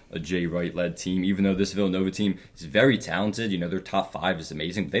out a Jay Wright-led team, even though this Villanova team is very talented. Their top 5 is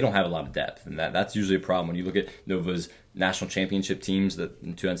amazing, but they don't have a lot of depth, and that's usually a problem. When you look at Nova's national championship teams that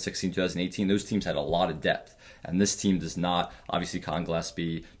in 2016, 2018, those teams had a lot of depth. and this team does not. Obviously, Con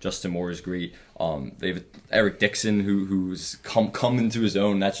Gillespie, Justin Moore is great. They have Eric Dixon, who's come into his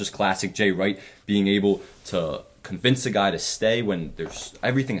own. That's just classic Jay Wright, being able to convince a guy to stay when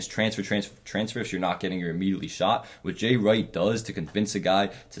everything is transfer, so you're not getting your immediately shot. What Jay Wright does to convince a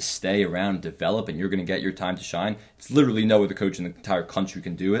guy to stay around, develop, and you're going to get your time to shine, it's literally no other coach in the entire country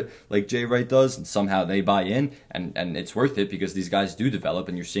can do it like Jay Wright does, and somehow they buy in, and it's worth it because these guys do develop,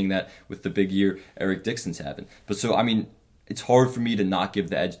 and you're seeing that with the big year Eric Dixon's having. But so, I mean, it's hard for me to not give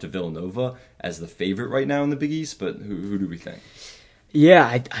the edge to Villanova as the favorite right now in the Big East, but who do we think?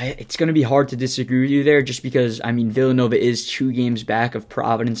 Yeah, it's going to be hard to disagree with you there just because, I mean, Villanova is 2 games back of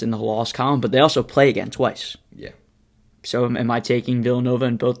Providence in the loss column, but they also play again twice. Yeah. So am I taking Villanova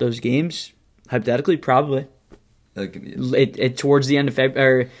in both those games? Hypothetically, probably. Towards the end of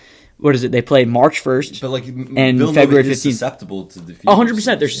February, what is it? They play March 1st, but and Villanova February 15th. Is susceptible to defeat.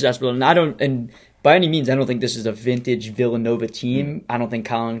 100% they're susceptible, and by any means, I don't think this is a vintage Villanova team. I don't think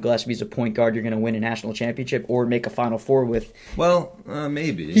Colin Gillespie's a point guard you're going to win a national championship or make a Final Four with. Well,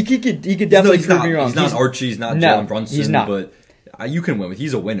 maybe. He could definitely prove me wrong. He's not Archie, he's not Jalen Brunson. He's not. But you can win with.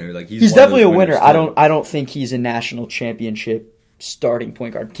 He's a winner. He's definitely a winner. I don't think he's a national championship starting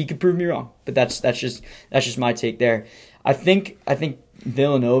point guard. He could prove me wrong, but that's just my take there. I think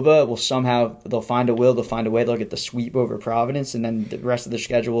Villanova will they'll find a way. They'll get the sweep over Providence, and then the rest of the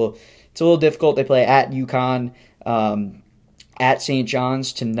schedule. It's a little difficult. They play at UConn, at St.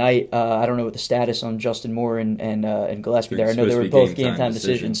 John's tonight. I don't know what the status on Justin Moore and Gillespie there. I know they were both game time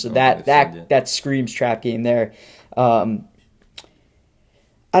decisions, so that screams trap game there. I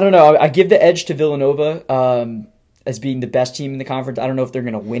don't know. I give the edge to Villanova as being the best team in the conference. I don't know if they're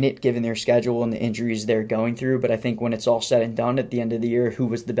going to win it given their schedule and the injuries they're going through, but I think when it's all said and done at the end of the year, who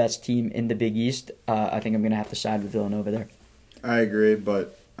was the best team in the Big East, I think I'm going to have to side with Villanova there. I agree,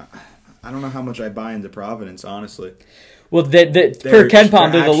 but I don't know how much I buy into Providence, honestly. Well, per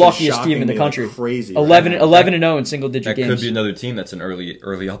KenPom, they're the luckiest team in the country. Like crazy, 11-0 in single-digit games. That could be another team that's an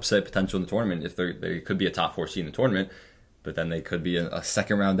early upset potential in the tournament. If they could be a top 4 seed in the tournament, but then they could be a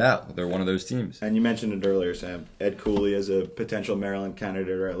second round out. They're one of those teams. And you mentioned it earlier, Sam. Ed Cooley is a potential Maryland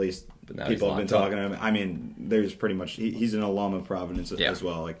candidate, or at least people have been talking to him. I mean, there's pretty much he's an alum of Providence as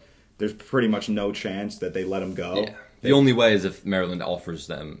well. There's pretty much no chance that they let him go. Yeah. The only way is if Maryland offers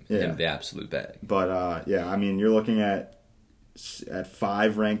them him the absolute bag. But I mean, you're looking at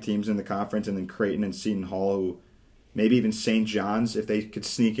 5 ranked teams in the conference, and then Creighton and Seton Hall, who maybe even St. John's if they could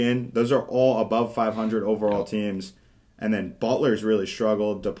sneak in. Those are all above 500 overall teams. And then Butler's really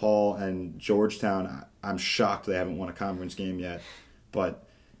struggled. DePaul and Georgetown, I'm shocked they haven't won a conference game yet. But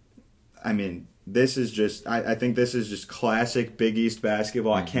I mean, this is just I think this is just classic Big East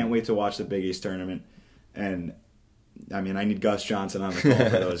basketball. I can't wait to watch the Big East tournament. And I mean, I need Gus Johnson on the call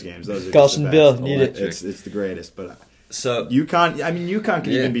for those games. Those are Gus and Bill need it. It's the greatest. But so UConn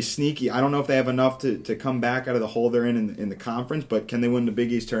can even be sneaky. I don't know if they have enough to come back out of the hole they're in the conference, but can they win the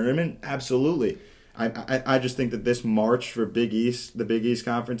Big East tournament? Absolutely. I just think that this March for the Big East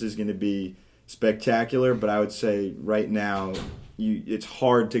Conference is going to be spectacular. But I would say right now, it's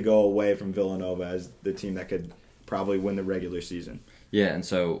hard to go away from Villanova as the team that could probably win the regular season. Yeah, and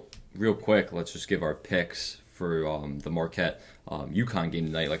so real quick, let's just give our picks for the Marquette UConn game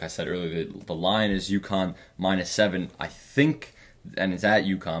tonight. Like I said earlier, the line is UConn -7. I think, and it's at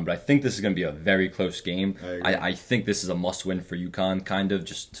UConn, but I think this is going to be a very close game. I think this is a must-win for UConn, kind of,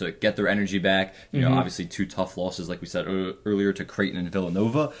 just to get their energy back. You know, obviously 2 tough losses, like we said earlier, to Creighton and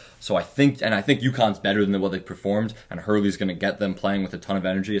Villanova. So I think UConn's better than what they performed, and Hurley's going to get them playing with a ton of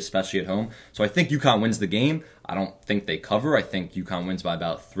energy, especially at home. So I think UConn wins the game. I don't think they cover. I think UConn wins by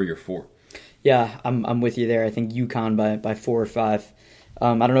about 3 or 4. Yeah, I'm with you there. I think UConn by 4 or 5.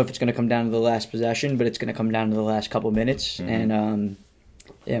 I don't know if it's going to come down to the last possession, but it's going to come down to the last couple minutes. And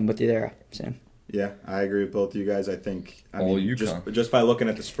I'm with you there, Sam. Yeah, I agree with both of you guys. I think UConn. Just by looking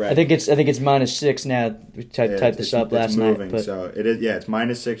at the spread. I think it's -6 now. We typed this up last night. But so it is. Yeah, it's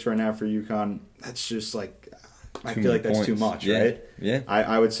 -6 right now for UConn. That's just like I feel like that's points. too much, yeah. right? Yeah.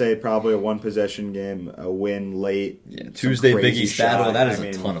 I would say probably a 1-possession game, a win late. Yeah. Tuesday Big East battle. That is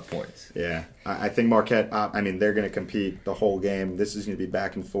a ton of points. Yeah, I think Marquette. They're going to compete the whole game. This is going to be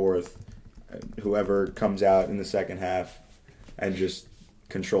back and forth. Whoever comes out in the second half and just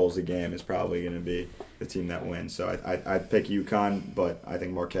controls the game is probably going to be the team that wins. So I'd pick UConn, but I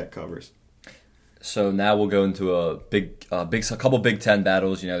think Marquette covers. So now we'll go into a couple Big Ten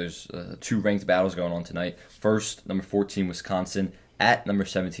battles. You know, there's 2 ranked battles going on tonight. First, number 14 Wisconsin at number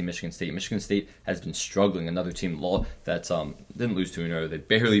 17 Michigan State. Michigan State has been struggling. Another team that's didn't lose 2-0. They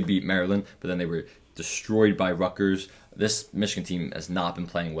barely beat Maryland, but then they were destroyed by Rutgers. this Michigan team has not been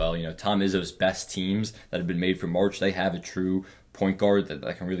playing well. Tom Izzo's best teams that have been made for March, they have a true point guard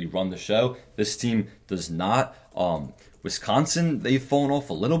that can really run the show. This team does not. Wisconsin, they've fallen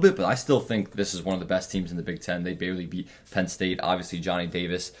off a little bit, but I still think this is one of the best teams in the Big Ten. They barely beat Penn State, obviously Johnny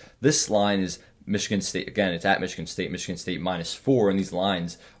Davis. This line is Michigan State. Again, it's at Michigan State -4, and these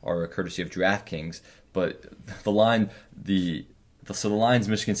lines are a courtesy of DraftKings. But the line's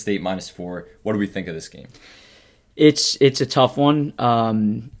Michigan State -4. What do we think of this game? It's a tough one.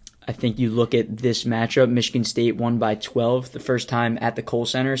 I think you look at this matchup, Michigan State won by 12 the first time at the Kohl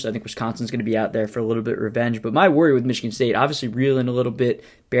Center, so I think Wisconsin's going to be out there for a little bit of revenge. But my worry with Michigan State, obviously reeling a little bit,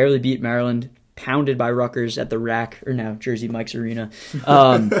 barely beat Maryland, pounded by Rutgers at the RAC, or now Jersey Mike's Arena.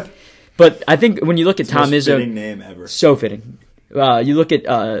 But I think when you look at Tom Izzo, fitting name ever. So fitting. You look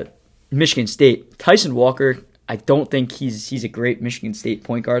at Michigan State, Tyson Walker, I don't think he's a great Michigan State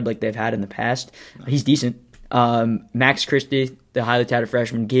point guard like they've had in the past. He's decent. Max Christie, the highly touted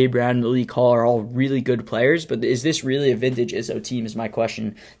freshman, Gabe Brown, and Malik Hall are all really good players, but is this really a vintage Izzo team is my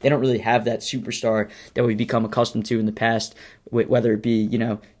question. They don't really have that superstar that we've become accustomed to in the past, whether it be,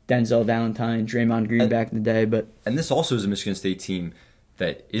 Denzel Valentine, Draymond Green back in the day. And this also is a Michigan State team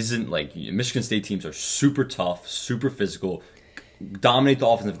that isn't like, Michigan State teams are super tough, super physical, dominate the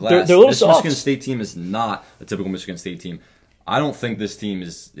offensive glass. They're this soft. Michigan State team is not a typical Michigan State team. I don't think this team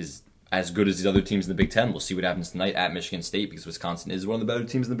is as good as these other teams in the Big Ten. We'll see what happens tonight at Michigan State because Wisconsin is one of the better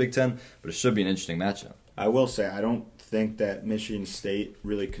teams in the Big Ten, but it should be an interesting matchup. I will say, I don't think that Michigan State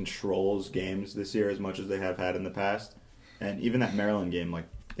really controls games this year as much as they have had in the past. And even that Maryland game,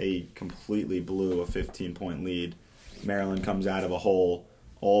 they completely blew a 15-point lead. Maryland comes out of a hole.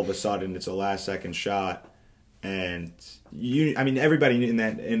 All of a sudden, it's a last-second shot. And everybody in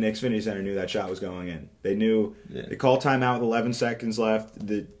Xfinity Center knew that shot was going in. They knew they called timeout with 11 seconds left.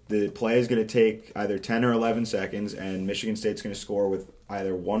 The play is going to take either 10 or 11 seconds, and Michigan State's going to score with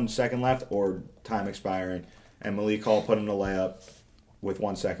either 1 second left or time expiring. And Malik Hall put in a layup with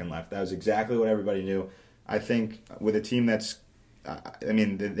 1 second left. That was exactly what everybody knew. I think with a team that's,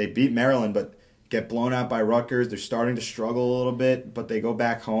 they beat Maryland, but get blown out by Rutgers. They're starting to struggle a little bit, but they go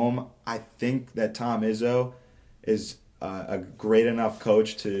back home. I think that Tom Izzo is a great enough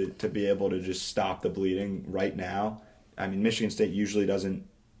coach to be able to just stop the bleeding right now. Michigan State usually doesn't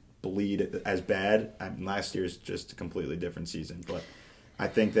bleed as bad. Last year's just a completely different season. But I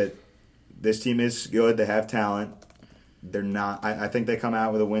think that this team is good. They have talent. They're not. I think they come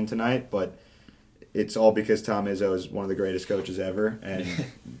out with a win tonight, but it's all because Tom Izzo is one of the greatest coaches ever, and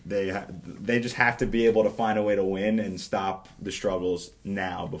they just have to be able to find a way to win and stop the struggles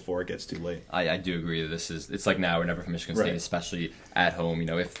now before it gets too late. I do agree that it's like now or never for Michigan State, especially at home.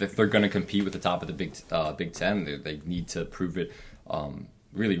 If they're going to compete with the top of the Big Ten, they need to prove it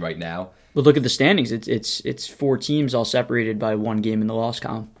really right now. Well, look at the standings. It's 4 teams all separated by 1 game in the loss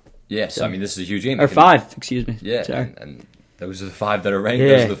column. Yeah, so this is a huge game. Or 5, excuse me. Yeah, sorry. And those are the 5 that are ranked. Yeah.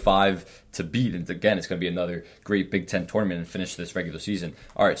 Those are the 5 to beat. And again, it's going to be another great Big Ten tournament and finish this regular season.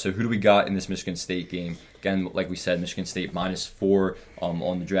 All right, so who do we got in this Michigan State game? Again, like we said, Michigan State -4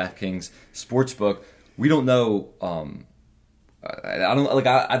 on the DraftKings Sportsbook. We don't know. I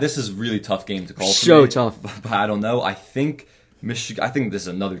don't this is a really tough game to call. So tough, but I don't know. I think this is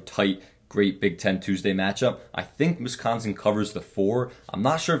another tight, great Big Ten Tuesday matchup. I think Wisconsin covers the 4. I'm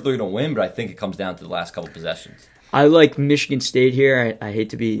not sure if they're going to win, but I think it comes down to the last couple possessions. I like Michigan State here. I hate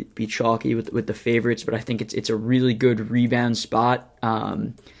to be chalky with the favorites, but I think it's a really good rebound spot.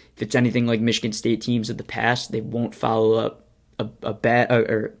 If it's anything like Michigan State teams of the past, they won't follow up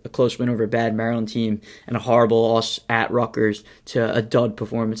a close win over a bad Maryland team and a horrible loss at Rutgers to a dud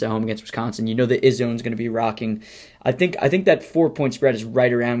performance at home against Wisconsin. The Izzone's going to be rocking. I think that 4-point spread is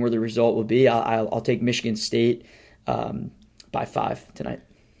right around where the result will be. I'll take Michigan State by 5 tonight.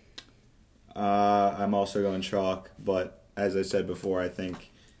 I'm also going chalk, but as I said before, I think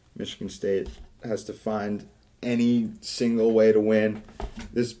Michigan State has to find any single way to win.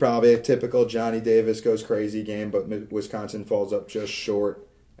 This is probably a typical Johnny Davis goes crazy game, but Wisconsin falls up just short.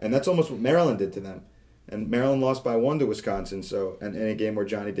 And that's almost what Maryland did to them. And Maryland lost by 1 to Wisconsin, so and in a game where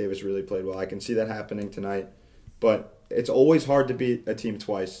Johnny Davis really played well. I can see that happening tonight. But it's always hard to beat a team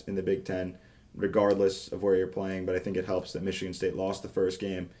twice in the Big Ten, regardless of where you're playing. But I think it helps that Michigan State lost the first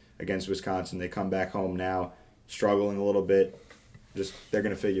game against Wisconsin. They come back home now, struggling a little bit. They're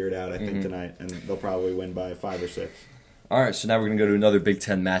going to figure it out, I think, tonight, and they'll probably win by 5 or 6. All right, so now we're going to go to another Big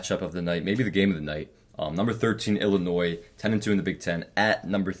Ten matchup of the night, maybe the game of the night. Number 13, Illinois, 10-2 in the Big Ten, at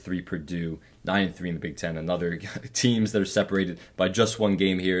number 3, Purdue, 9-3 in the Big Ten. Another teams that are separated by just 1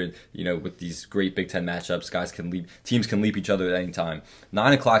 game here. With these great Big Ten matchups, teams can leap each other at any time.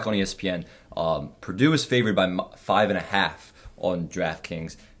 9 o'clock on ESPN. Purdue is favored by 5.5 on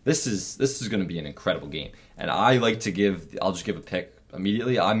DraftKings. This is going to be an incredible game, and I'll just give a pick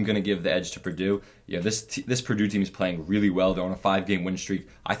immediately. I'm going to give the edge to Purdue. This Purdue team is playing really well. They're on a 5-game win streak.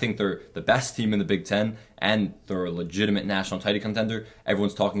 I think they're the best team in the Big Ten, and they're a legitimate national title contender.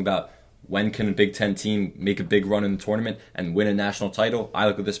 Everyone's talking about when can a Big Ten team make a big run in the tournament and win a national title. I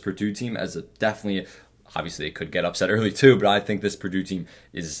look at this Purdue team as definitely. Obviously, it could get upset early too, but I think this Purdue team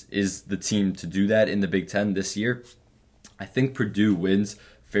is the team to do that in the Big Ten this year. I think Purdue wins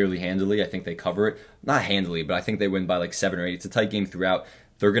fairly handily. I think they cover it. Not handily, but I think they win by like 7 or 8. It's a tight game throughout.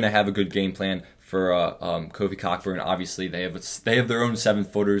 They're going to have a good game plan for Kofi Cockburn. Obviously, they have their own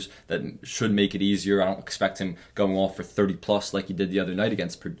 7-footers that should make it easier. I don't expect him going off for 30+ like he did the other night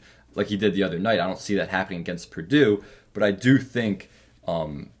I don't see that happening against Purdue, but I do think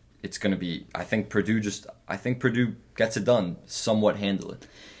it's going to be. I think Purdue gets it done somewhat handily.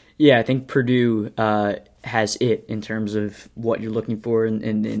 Yeah, I think Purdue has it in terms of what you're looking for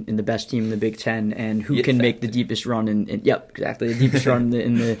in the best team in the Big Ten and who can make the deepest run the deepest run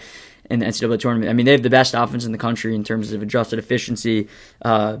in the NCAA tournament. I mean, they have the best offense in the country in terms of adjusted efficiency.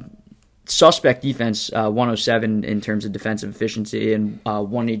 Suspect defense, 107 in terms of defensive efficiency, and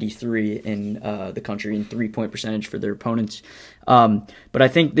 183 in the country in 3-point percentage for their opponents. But I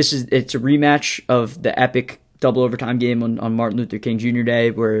think it's a rematch of the epic double overtime game on Martin Luther King Jr.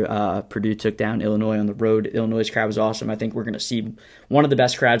 Day where Purdue took down Illinois on the road. Illinois' crowd was awesome. I think we're going to see one of the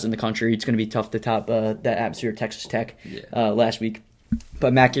best crowds in the country. It's going to be tough to top that atmosphere at Texas Tech last week.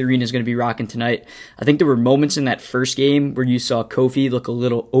 But Mackey Arena is going to be rocking tonight. I think there were moments in that first game where you saw Kofi look a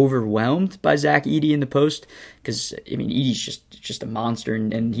little overwhelmed by Zach Edey in the post because, I mean, Edey's just a monster,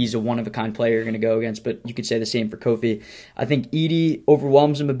 and he's a one-of-a-kind player you're going to go against, but you could say the same for Kofi. I think Edey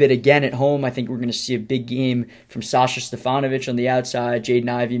overwhelms him a bit again at home. I think we're going to see a big game from Sasha Stefanovic on the outside, Jaden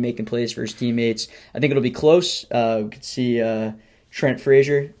Ivey making plays for his teammates. I think it'll be close. We could see Trent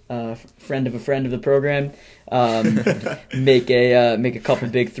Frazier, friend of the program, make a couple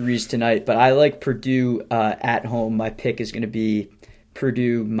big threes tonight. But I like Purdue at home. My pick is going to be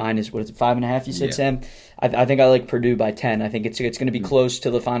Purdue minus 5.5? You said, Sam. I think I like Purdue by 10. I think it's going to be close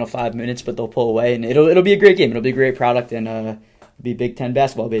to the final 5 minutes, but they'll pull away, and it'll be a great game. It'll be a great product, and it'll be Big Ten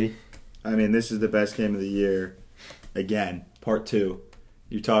basketball, baby. I mean, this is the best game of the year. Again, part 2.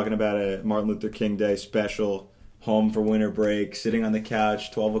 You're talking about a Martin Luther King Day special. Home for winter break, sitting on the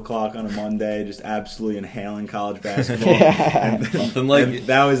couch, 12 o'clock on a Monday, just absolutely inhaling college basketball. And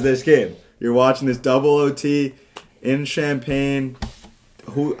that was this game. You're watching this double OT in Champaign.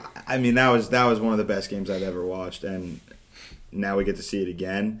 That was one of the best games I've ever watched, and now we get to see it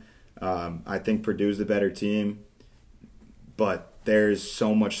again. I think Purdue's the better team, but there's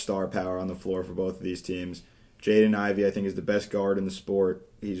so much star power on the floor for both of these teams. Jaden Ivey, I think, is the best guard in the sport.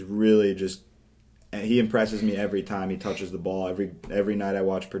 He's really he impresses me every time he touches the ball. Every night I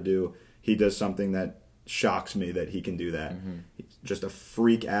watch Purdue, he does something that shocks me that he can do that. Mm-hmm. He's just a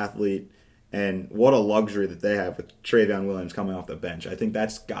freak athlete, and what a luxury that they have with Travion Williams coming off the bench. I think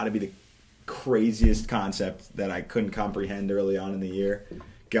that's got to be the craziest concept that I couldn't comprehend early on in the year.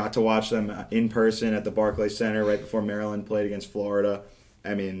 Got to watch them in person at the Barclays Center right before Maryland played against Florida.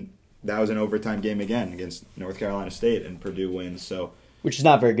 I mean, that was an overtime game again against North Carolina State, and Purdue wins. So. Which is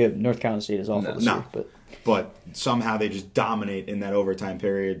not very good. North Carolina State is awful this year. But somehow they just dominate in that overtime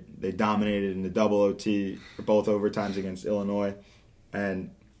period. They dominated in the double OT for both overtimes against Illinois.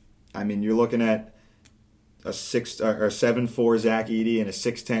 And, I mean, you're looking at a 7'4" Zach Edey and a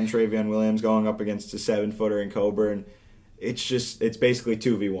 6'10" Travion Williams going up against a 7-footer in Coburn. It's basically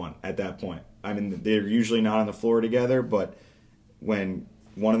 2v1 at that point. I mean, they're usually not on the floor together, but when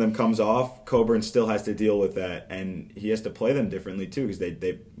one of them comes off, Coburn still has to deal with that, and he has to play them differently too because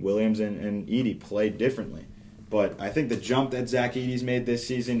they Williams and Edey play differently. But I think the jump that Zach Edey's made this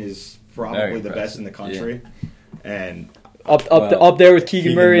season is probably the best in the country, and up there with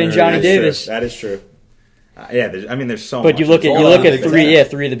Keegan Murray and Johnny Davis. That is true. There's so but much. You look at three of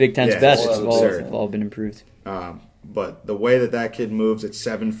the Big Ten's best. It's all been improved. But the way that kid moves at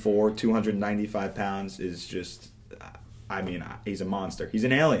 7'4", 295 pounds is just. He's a monster. He's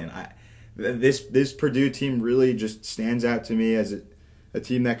an alien. This Purdue team really just stands out to me as a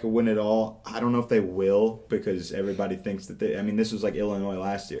team that could win it all. I don't know if they will because everybody thinks that this was like Illinois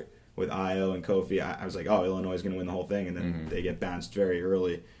last year with Io and Kofi. I was like, oh, Illinois is going to win the whole thing, and then they get bounced very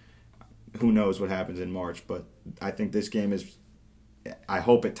early. Who knows what happens in March? But I think this game I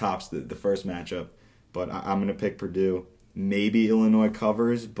hope it tops the first matchup, but I'm going to pick Purdue. Maybe Illinois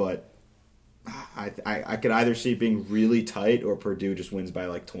covers, but I could either see it being really tight or Purdue just wins by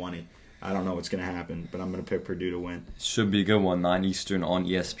like 20. I don't know what's going to happen, but I'm going to pick Purdue to win. Should be a good one, 9 Eastern on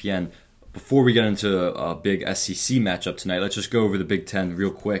ESPN. before we get into a big SEC matchup tonight, let's just go over the Big Ten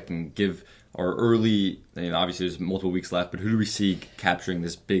real quick and give our early, obviously there's multiple weeks left, but who do we see capturing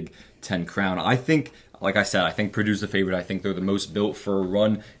this Big Ten crown? I think, like I said, I think Purdue's the favorite. I think they're the most built for a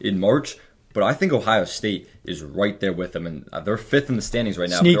run in March. But I think Ohio State is right there with them, and they're fifth in the standings right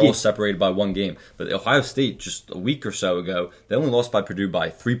now. Sneaky. They're all separated by one game. But Ohio State, just a week or so ago, they only lost by Purdue by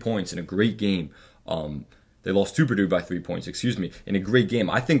 3 points in a great game. They lost to Purdue by 3 points, in a great game.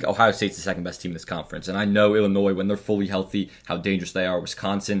 I think Ohio State's the second best team in this conference. And I know Illinois, when they're fully healthy, how dangerous they are.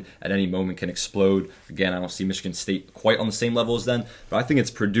 Wisconsin, at any moment, can explode. Again, I don't see Michigan State quite on the same level as them. But I think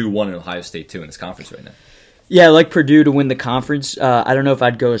it's Purdue 1 and Ohio State 2 in this conference right now. Yeah, I like Purdue to win the conference. I don't know if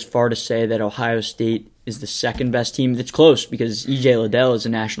I'd go as far to say that Ohio State is the second best team. It's close because E.J. Liddell is a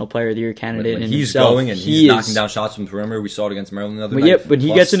National Player of the Year candidate. When in he's himself. going and he's knocking down shots from the perimeter. We saw it against Maryland the other night. Yeah, when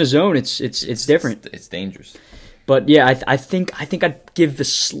he gets in a zone, it's different. It's dangerous. But yeah, I think I'd give the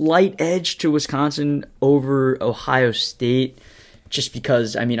slight edge to Wisconsin over Ohio State, just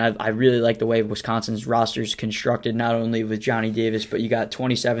because I really like the way Wisconsin's roster is constructed. Not only with Johnny Davis, but you got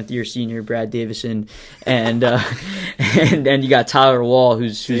 27th year senior Brad Davison, and and you got Tyler Wall,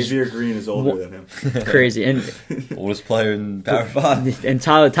 who's Xavier Green is older than him. Crazy, and oldest player in Power 5. And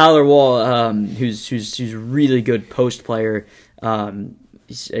Tyler Wall, who's a really good post player.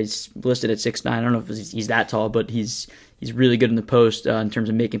 He's listed at 6'9". I don't know if he's that tall, but he's really good in the post in terms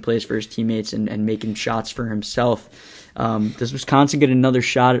of making plays for his teammates and making shots for himself. Does Wisconsin get another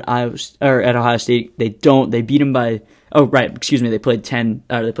shot at Ohio State? They don't. They beat him by. Oh, right. Excuse me. They played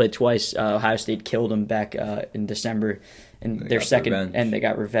twice. Ohio State killed them back in December, and their second, revenge. And they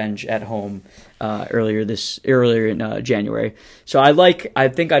got revenge at home earlier in January. So I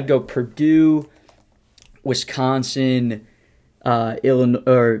think I'd go Purdue, Wisconsin. Illinois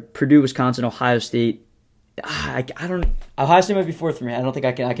or Purdue, Wisconsin, Ohio State. I don't. Ohio State might be fourth for me. I don't think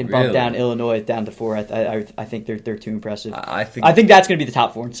I can bump Really? down Illinois down to 4. I think they're too impressive. I think that's going to be the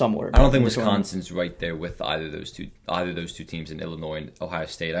top 4 in somewhere. I don't think Wisconsin's right there with either those two teams in Illinois and Ohio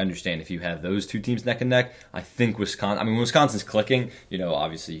State. I understand if you have those two teams neck and neck. I think Wisconsin. When Wisconsin's clicking,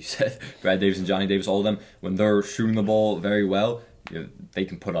 obviously you said Brad Davis and Johnny Davis, all of them, when they're shooting the ball very well, they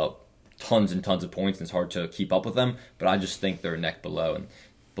can put up tons and tons of points, and it's hard to keep up with them. But I just think they're neck below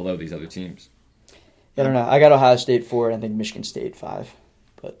these other teams. I don't know. I got Ohio State 4, and I think Michigan State 5.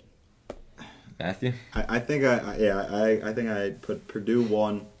 But Matthew, I think I put Purdue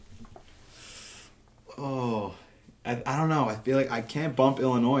 1. Oh, I don't know. I feel like I can't bump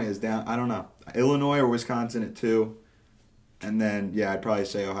Illinois as down. I don't know. Illinois or Wisconsin at 2, and then I'd probably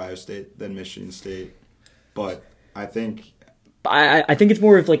say Ohio State, then Michigan State. But I think it's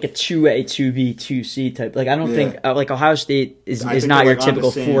more of like a 2A, 2B, 2C type. Like I don't think Ohio State is not your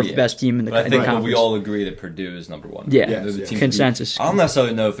typical fourth best team in the but I think conference. We all agree that Purdue is number 1. Yeah, they're the team consensus. I don't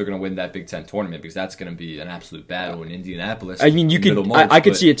necessarily know if they're going to win that Big Ten tournament because that's going to be an absolute battle in Indianapolis. I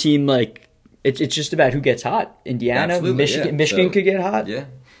could see a team like it's just about who gets hot. Indiana, Michigan could get hot. Yeah.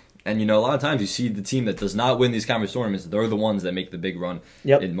 And, a lot of times you see the team that does not win these conference tournaments, they're the ones that make the big run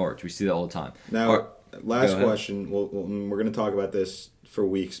in March. We see that all the time. Now, last question. We're going to talk about this for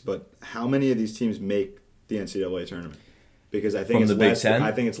weeks, but how many of these teams make the NCAA tournament? Because I think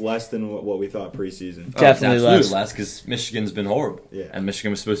it's less than what we thought preseason. Definitely less because Michigan's been horrible. Yeah. And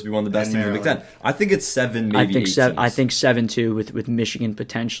Michigan was supposed to be one of the best teams in the Big Ten. I think it's 7, maybe 8 teams. I think 7 too, with Michigan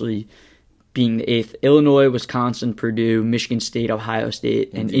potentially being the 8th. Illinois, Wisconsin, Purdue, Michigan State, Ohio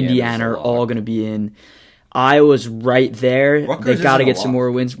State, and Indiana are all going to be in. Iowa's right there. Rutgers They got to get some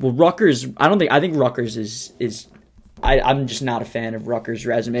more wins. Well, Rutgers, I think Rutgers is I'm just not a fan of Rutgers'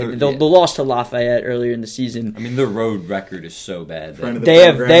 resume. The loss to Lafayette earlier in the season. Their road record is so bad. Friend of the they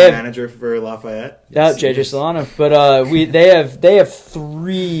have manager for Lafayette. Yeah, JJ Solano. But they have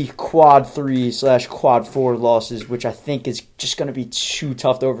 3 quad 3/quad 4 losses, which I think is just going to be too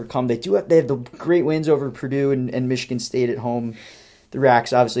tough to overcome. They have the great wins over Purdue and Michigan State at home. The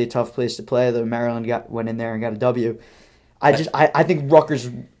RAC's obviously a tough place to play, though Maryland went in there and got a W. I think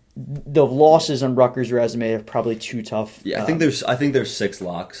Rutgers. The losses on Rutgers' resume are probably too tough. Yeah, I think there's 6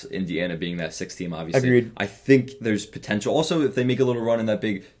 locks. Indiana being that 6th team, obviously. Agreed. I think there's potential. Also, if they make a little run in that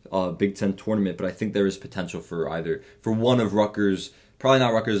big Big Ten tournament, but I think there is potential for one of Rutgers. Probably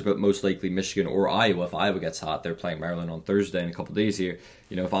not Rutgers, but most likely Michigan or Iowa. If Iowa gets hot, they're playing Maryland on Thursday in a couple days here.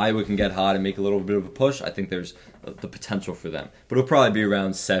 If Iowa can get hot and make a little bit of a push, I think there's the potential for them. But it'll probably be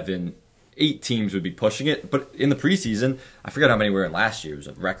around 7. 8 teams would be pushing it, but in the preseason, I forgot how many were in last year. It was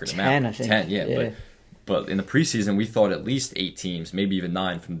a record 10, amount. I think. 10, yeah. But But in the preseason, we thought at least 8 teams, maybe even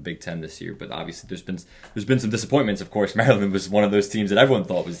 9 from the Big Ten this year. But obviously, there's been some disappointments. Of course, Maryland was one of those teams that everyone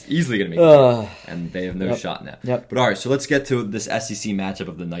thought was easily going to make it, and they have no shot now. Yep. But all right, so let's get to this SEC matchup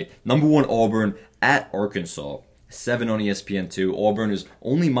of the night. Number 1 Auburn at Arkansas. 7 on ESPN2. Auburn is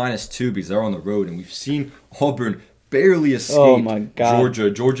only -2 because they're on the road, and we've seen Auburn barely escape Georgia.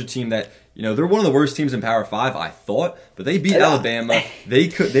 Georgia team that, they're one of the worst teams in Power 5, I thought, but they beat Alabama.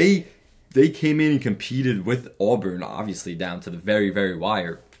 They came in and competed with Auburn, obviously, down to the very, very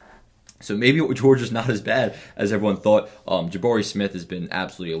wire. So maybe Georgia's not as bad as everyone thought. Jabari Smith has been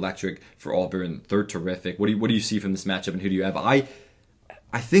absolutely electric for Auburn. They're terrific. What do you see from this matchup, and who do you have? I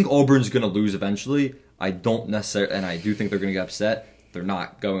think Auburn's going to lose eventually. I don't necessarily, and I do think they're going to get upset. They're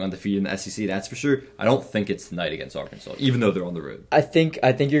not going undefeated in the SEC, that's for sure. I don't think it's tonight against Arkansas, even though they're on the road. I think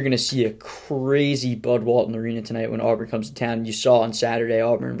you're going to see a crazy Bud Walton Arena tonight when Auburn comes to town. You saw on Saturday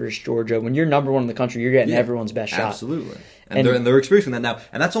Auburn versus Georgia. When you're number 1 in the country, you're getting everyone's best shot. Absolutely. And they're experiencing that now,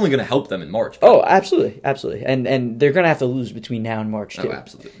 and that's only going to help them in March. Oh, absolutely. And they're going to have to lose between now and March, too. Oh,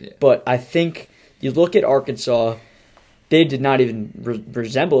 absolutely, yeah. But I think you look at Arkansas, they did not even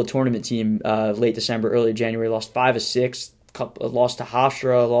resemble a tournament team late December, early January. Lost 5 of 6. Lost to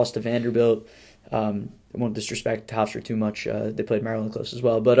Hofstra, lost to Vanderbilt. I won't disrespect Hofstra too much. They played Maryland close as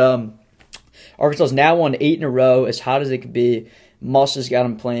well. But Arkansas's now won 8 in a row, as hot as it could be. Muss has got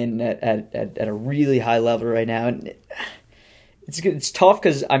them playing at a really high level right now. And it's tough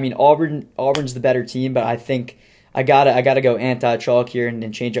because, Auburn's the better team, but I think I gotta go anti-chalk here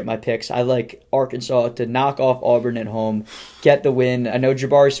and change up my picks. I like Arkansas to knock off Auburn at home, get the win. I know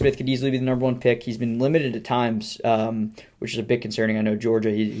Jabari Smith could easily be the number 1 pick. He's been limited at times, which is a bit concerning. I know Georgia,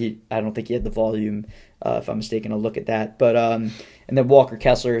 I don't think he had the volume, if I'm mistaken. I'll look at that. But and then Walker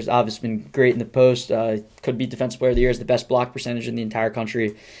Kessler has obviously been great in the post. Could be Defensive Player of the Year, has the best block percentage in the entire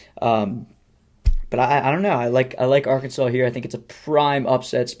country. But I don't know. I like Arkansas here. I think it's a prime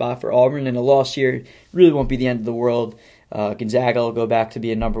upset spot for Auburn, and a loss here really won't be the end of the world. Gonzaga will go back to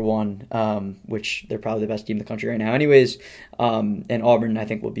being number 1, which they're probably the best team in the country right now anyways. And Auburn, I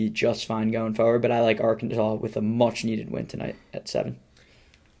think, will be just fine going forward. But I like Arkansas with a much-needed win tonight at 7.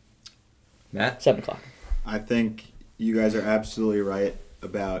 Matt? 7 o'clock. I think you guys are absolutely right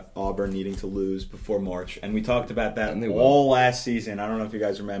about Auburn needing to lose before March. And we talked about that all last season. I don't know if you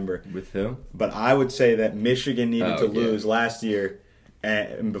guys remember. With who? But I would say that Michigan needed to lose last year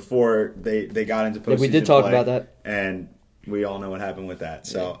and before they got into postseason we did talk play, about that. And we all know what happened with that.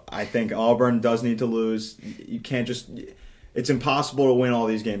 So I think Auburn does need to lose. You can't just... It's impossible to win all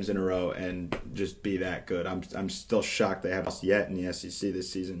these games in a row and just be that good. I'm still shocked they haven't yet in the SEC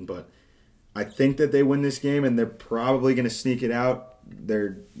this season, but I think that they win this game, and they're probably going to sneak it out.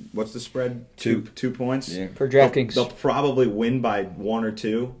 What's the spread? 2 points? Yeah. For DraftKings. They'll probably win by 1 or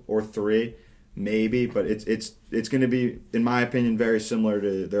 2 or 3, maybe, but it's going to be, in my opinion, very similar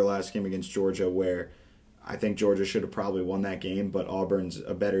to their last game against Georgia, where I think Georgia should have probably won that game, but Auburn's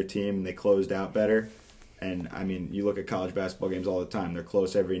a better team, and they closed out better. And, you look at college basketball games all the time. They're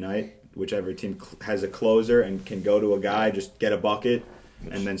close every night. Whichever team has a closer and can go to a guy, just get a bucket,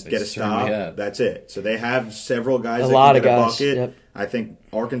 and then get a stop. That's it. So they have several guys that can get a bucket. Yep. I think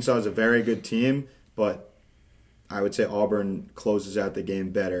Arkansas is a very good team, but I would say Auburn closes out the game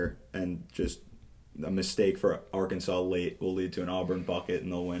better, and just a mistake for Arkansas late will lead to an Auburn bucket,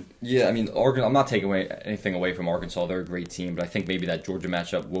 and they'll win. Yeah, I'm not taking anything away from Arkansas. They're a great team, but I think maybe that Georgia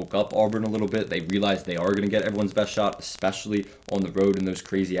matchup woke up Auburn a little bit. They realized they are going to get everyone's best shot, especially on the road in those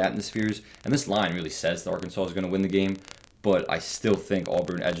crazy atmospheres. And this line really says that Arkansas is going to win the game. But I still think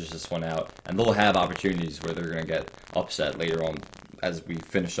Auburn edges this one out, and they'll have opportunities where they're going to get upset later on as we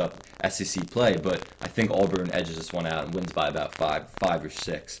finish up SEC play. But I think Auburn edges this one out and wins by about 5 or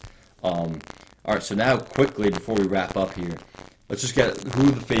 6. All right, so now quickly before we wrap up here, let's just get who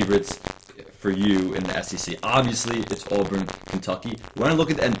are the favorites for you in the SEC. Obviously, it's Auburn, Kentucky. When I look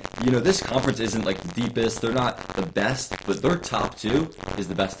at, and this conference isn't like the deepest. They're not the best, but their top 2 is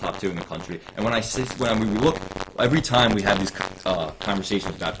the best top 2 in the country. And when we look, every time we have these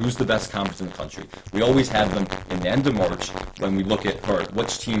conversations about who's the best conference in the country, we always have them in the end of March when we look at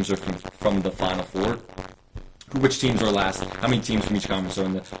which teams are from the Final Four. Which teams are last? How many teams from each conference are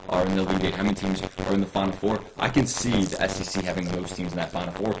in the Elite Eight? How many teams are in the Final Four? I can see the SEC having the most teams in that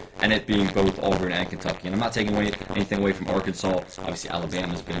Final Four, and it being both Auburn and Kentucky. And I'm not taking anything away from Arkansas. Obviously,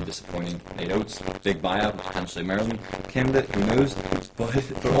 Alabama's been disappointing. Nate Oates, big buyout, potentially Maryland candidate. Who knows? But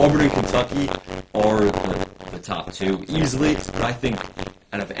Auburn and Kentucky are the top 2 easily. But I think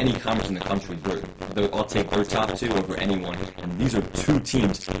out of any conference in the country, I'll take their top 2 over anyone. And these are 2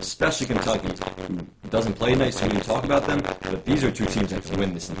 teams, especially Kentucky, who doesn't play nice, so we can talk about them. But these are 2 teams that can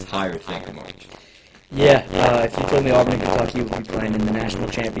win this entire thing in March. Yeah, if you told me Auburn and Kentucky would be playing in the national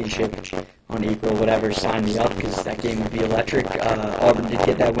championship on equal whatever, sign me up because that game would be electric. Auburn did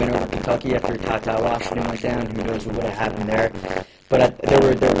get that win over Kentucky after Tata Washington went down. Who knows what would have happened there? But there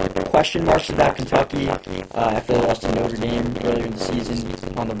were question marks about Kentucky after they lost to Notre Dame earlier in the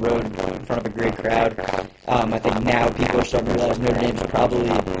season on the road in front of a great crowd. I think now people are starting to realize Notre Dame's probably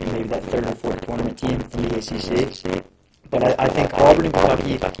maybe that third or fourth tournament team from the ACC. But I think Auburn and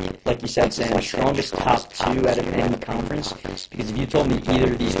Kentucky, like you said, Sam, strongest top two out of any conference. Because if you told me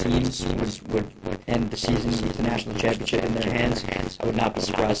either of these teams would end the season with the national championship in their hands, I would not be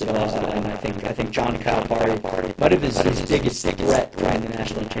surprised at all. And I think John Calipari might have his biggest threat to win the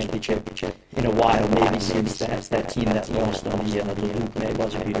national championship in a while, maybe since that team that lost on the Luke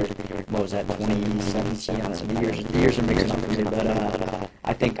buzzer beater. What was that, 2017? I don't know, the years are mixing up for me, but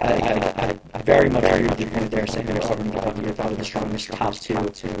I think I very much agree with your point there, saying that Auburn and Kentucky are probably the strongest top two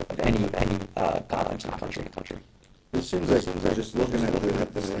of any conference in the country. It seems like just looking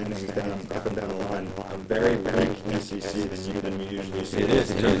at the standings up and down the line, I'm very weak ACC than you usually see. It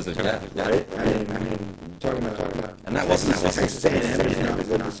is in terms of depth, right? I mean, talking about, and that wasn't Texas A&M is not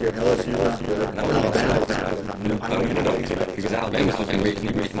good this year. LSU is not good. Alabama's not good. I don't even know because Alabama's supposed to be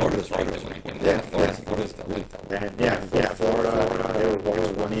great. Florida's Florida, they were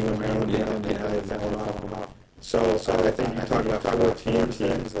running around. So I think you talk about four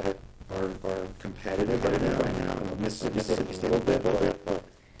teams that are competitive right now. Mississippi State a little bit, but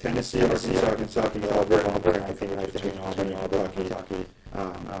Tennessee, Arkansas, Kentucky, Auburn. I think between Auburn and Kentucky.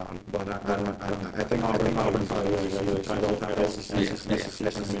 But I think Auburn probably is title.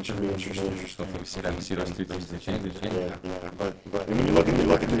 Mississippi should be interesting. We see those two teams in the championship. Yeah. But when you look at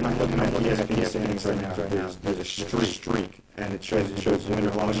the ESPN standings right now, there's a streak. And it shows win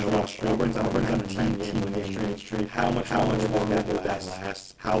or loss. Auburn's on a 19-game winning streak. How much longer will that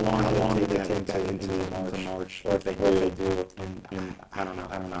last? How long will they take that into March? Or if they do, and I don't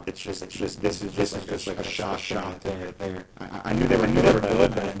know. It's just this is just like a shot there. I knew they were good, but I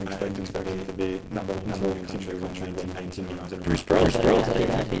didn't expect them to be number one team in the country 19 years. Bruce Pearl,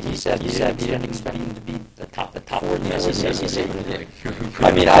 he said he didn't expect them to be the top four in the SEC.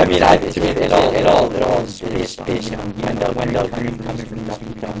 I mean, it all is based on Wendell Green coming from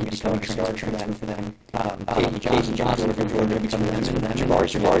becoming a starter for them. Jason Johnson from Georgia becoming a for them.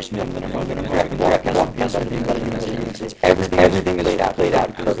 Jabari Smith, everything is laid out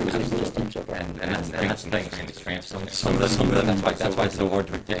perfectly for this team so far. And that's the thing. Some of them. That's why it's so hard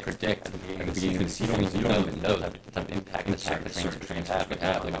to predict. At the beginning of the season, you don't even know the impact that certain transfers can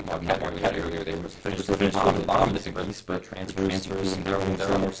have. Like Mark had earlier, they were finished on the bottom of the piece, but transfers and their own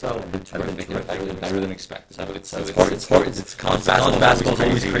so better than expected. So it's hard. It's college basketball is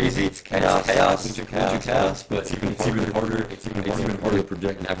always crazy. It's chaos. But it's even harder to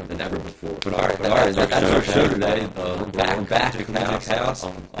predict than ever before. But all right, that's our show today. We're back to chaos.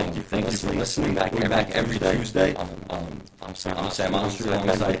 Thank you for listening. Back every Tuesday. I'm Sam Oster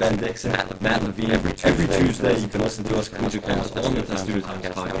alongside Ben Dixon, Matt Levine. Every Tuesday, you can listen to us on the Student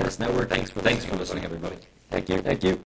Podcast Network. Thanks for listening, everybody. Thank you.